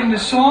and sing the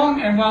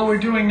song, and while we're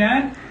doing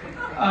that,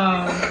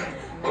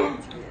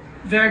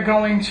 they're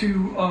going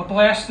to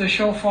blast the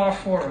shofar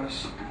for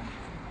us.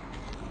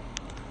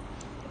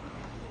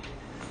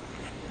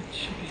 It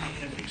should be,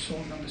 I think,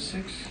 song number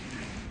 6.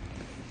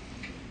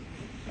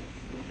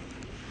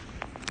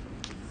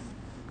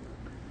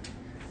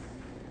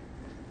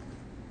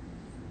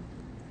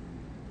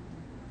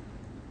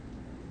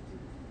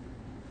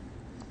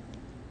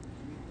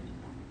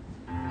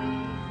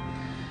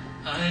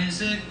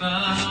 Isaac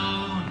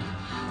bound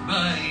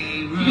by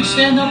Abraham. You can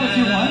stand up if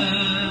you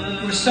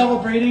want. We're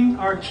celebrating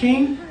our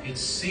King. It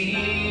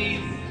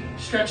seemed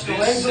Stretch the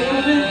legs a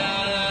little bit.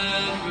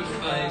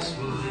 sacrifice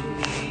would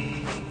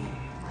be,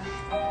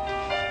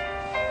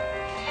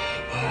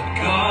 but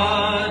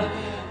God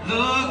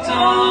looked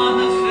on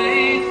the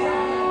faith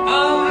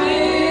of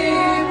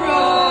Abraham.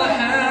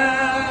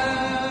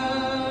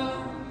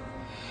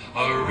 A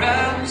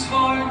ram's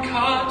horn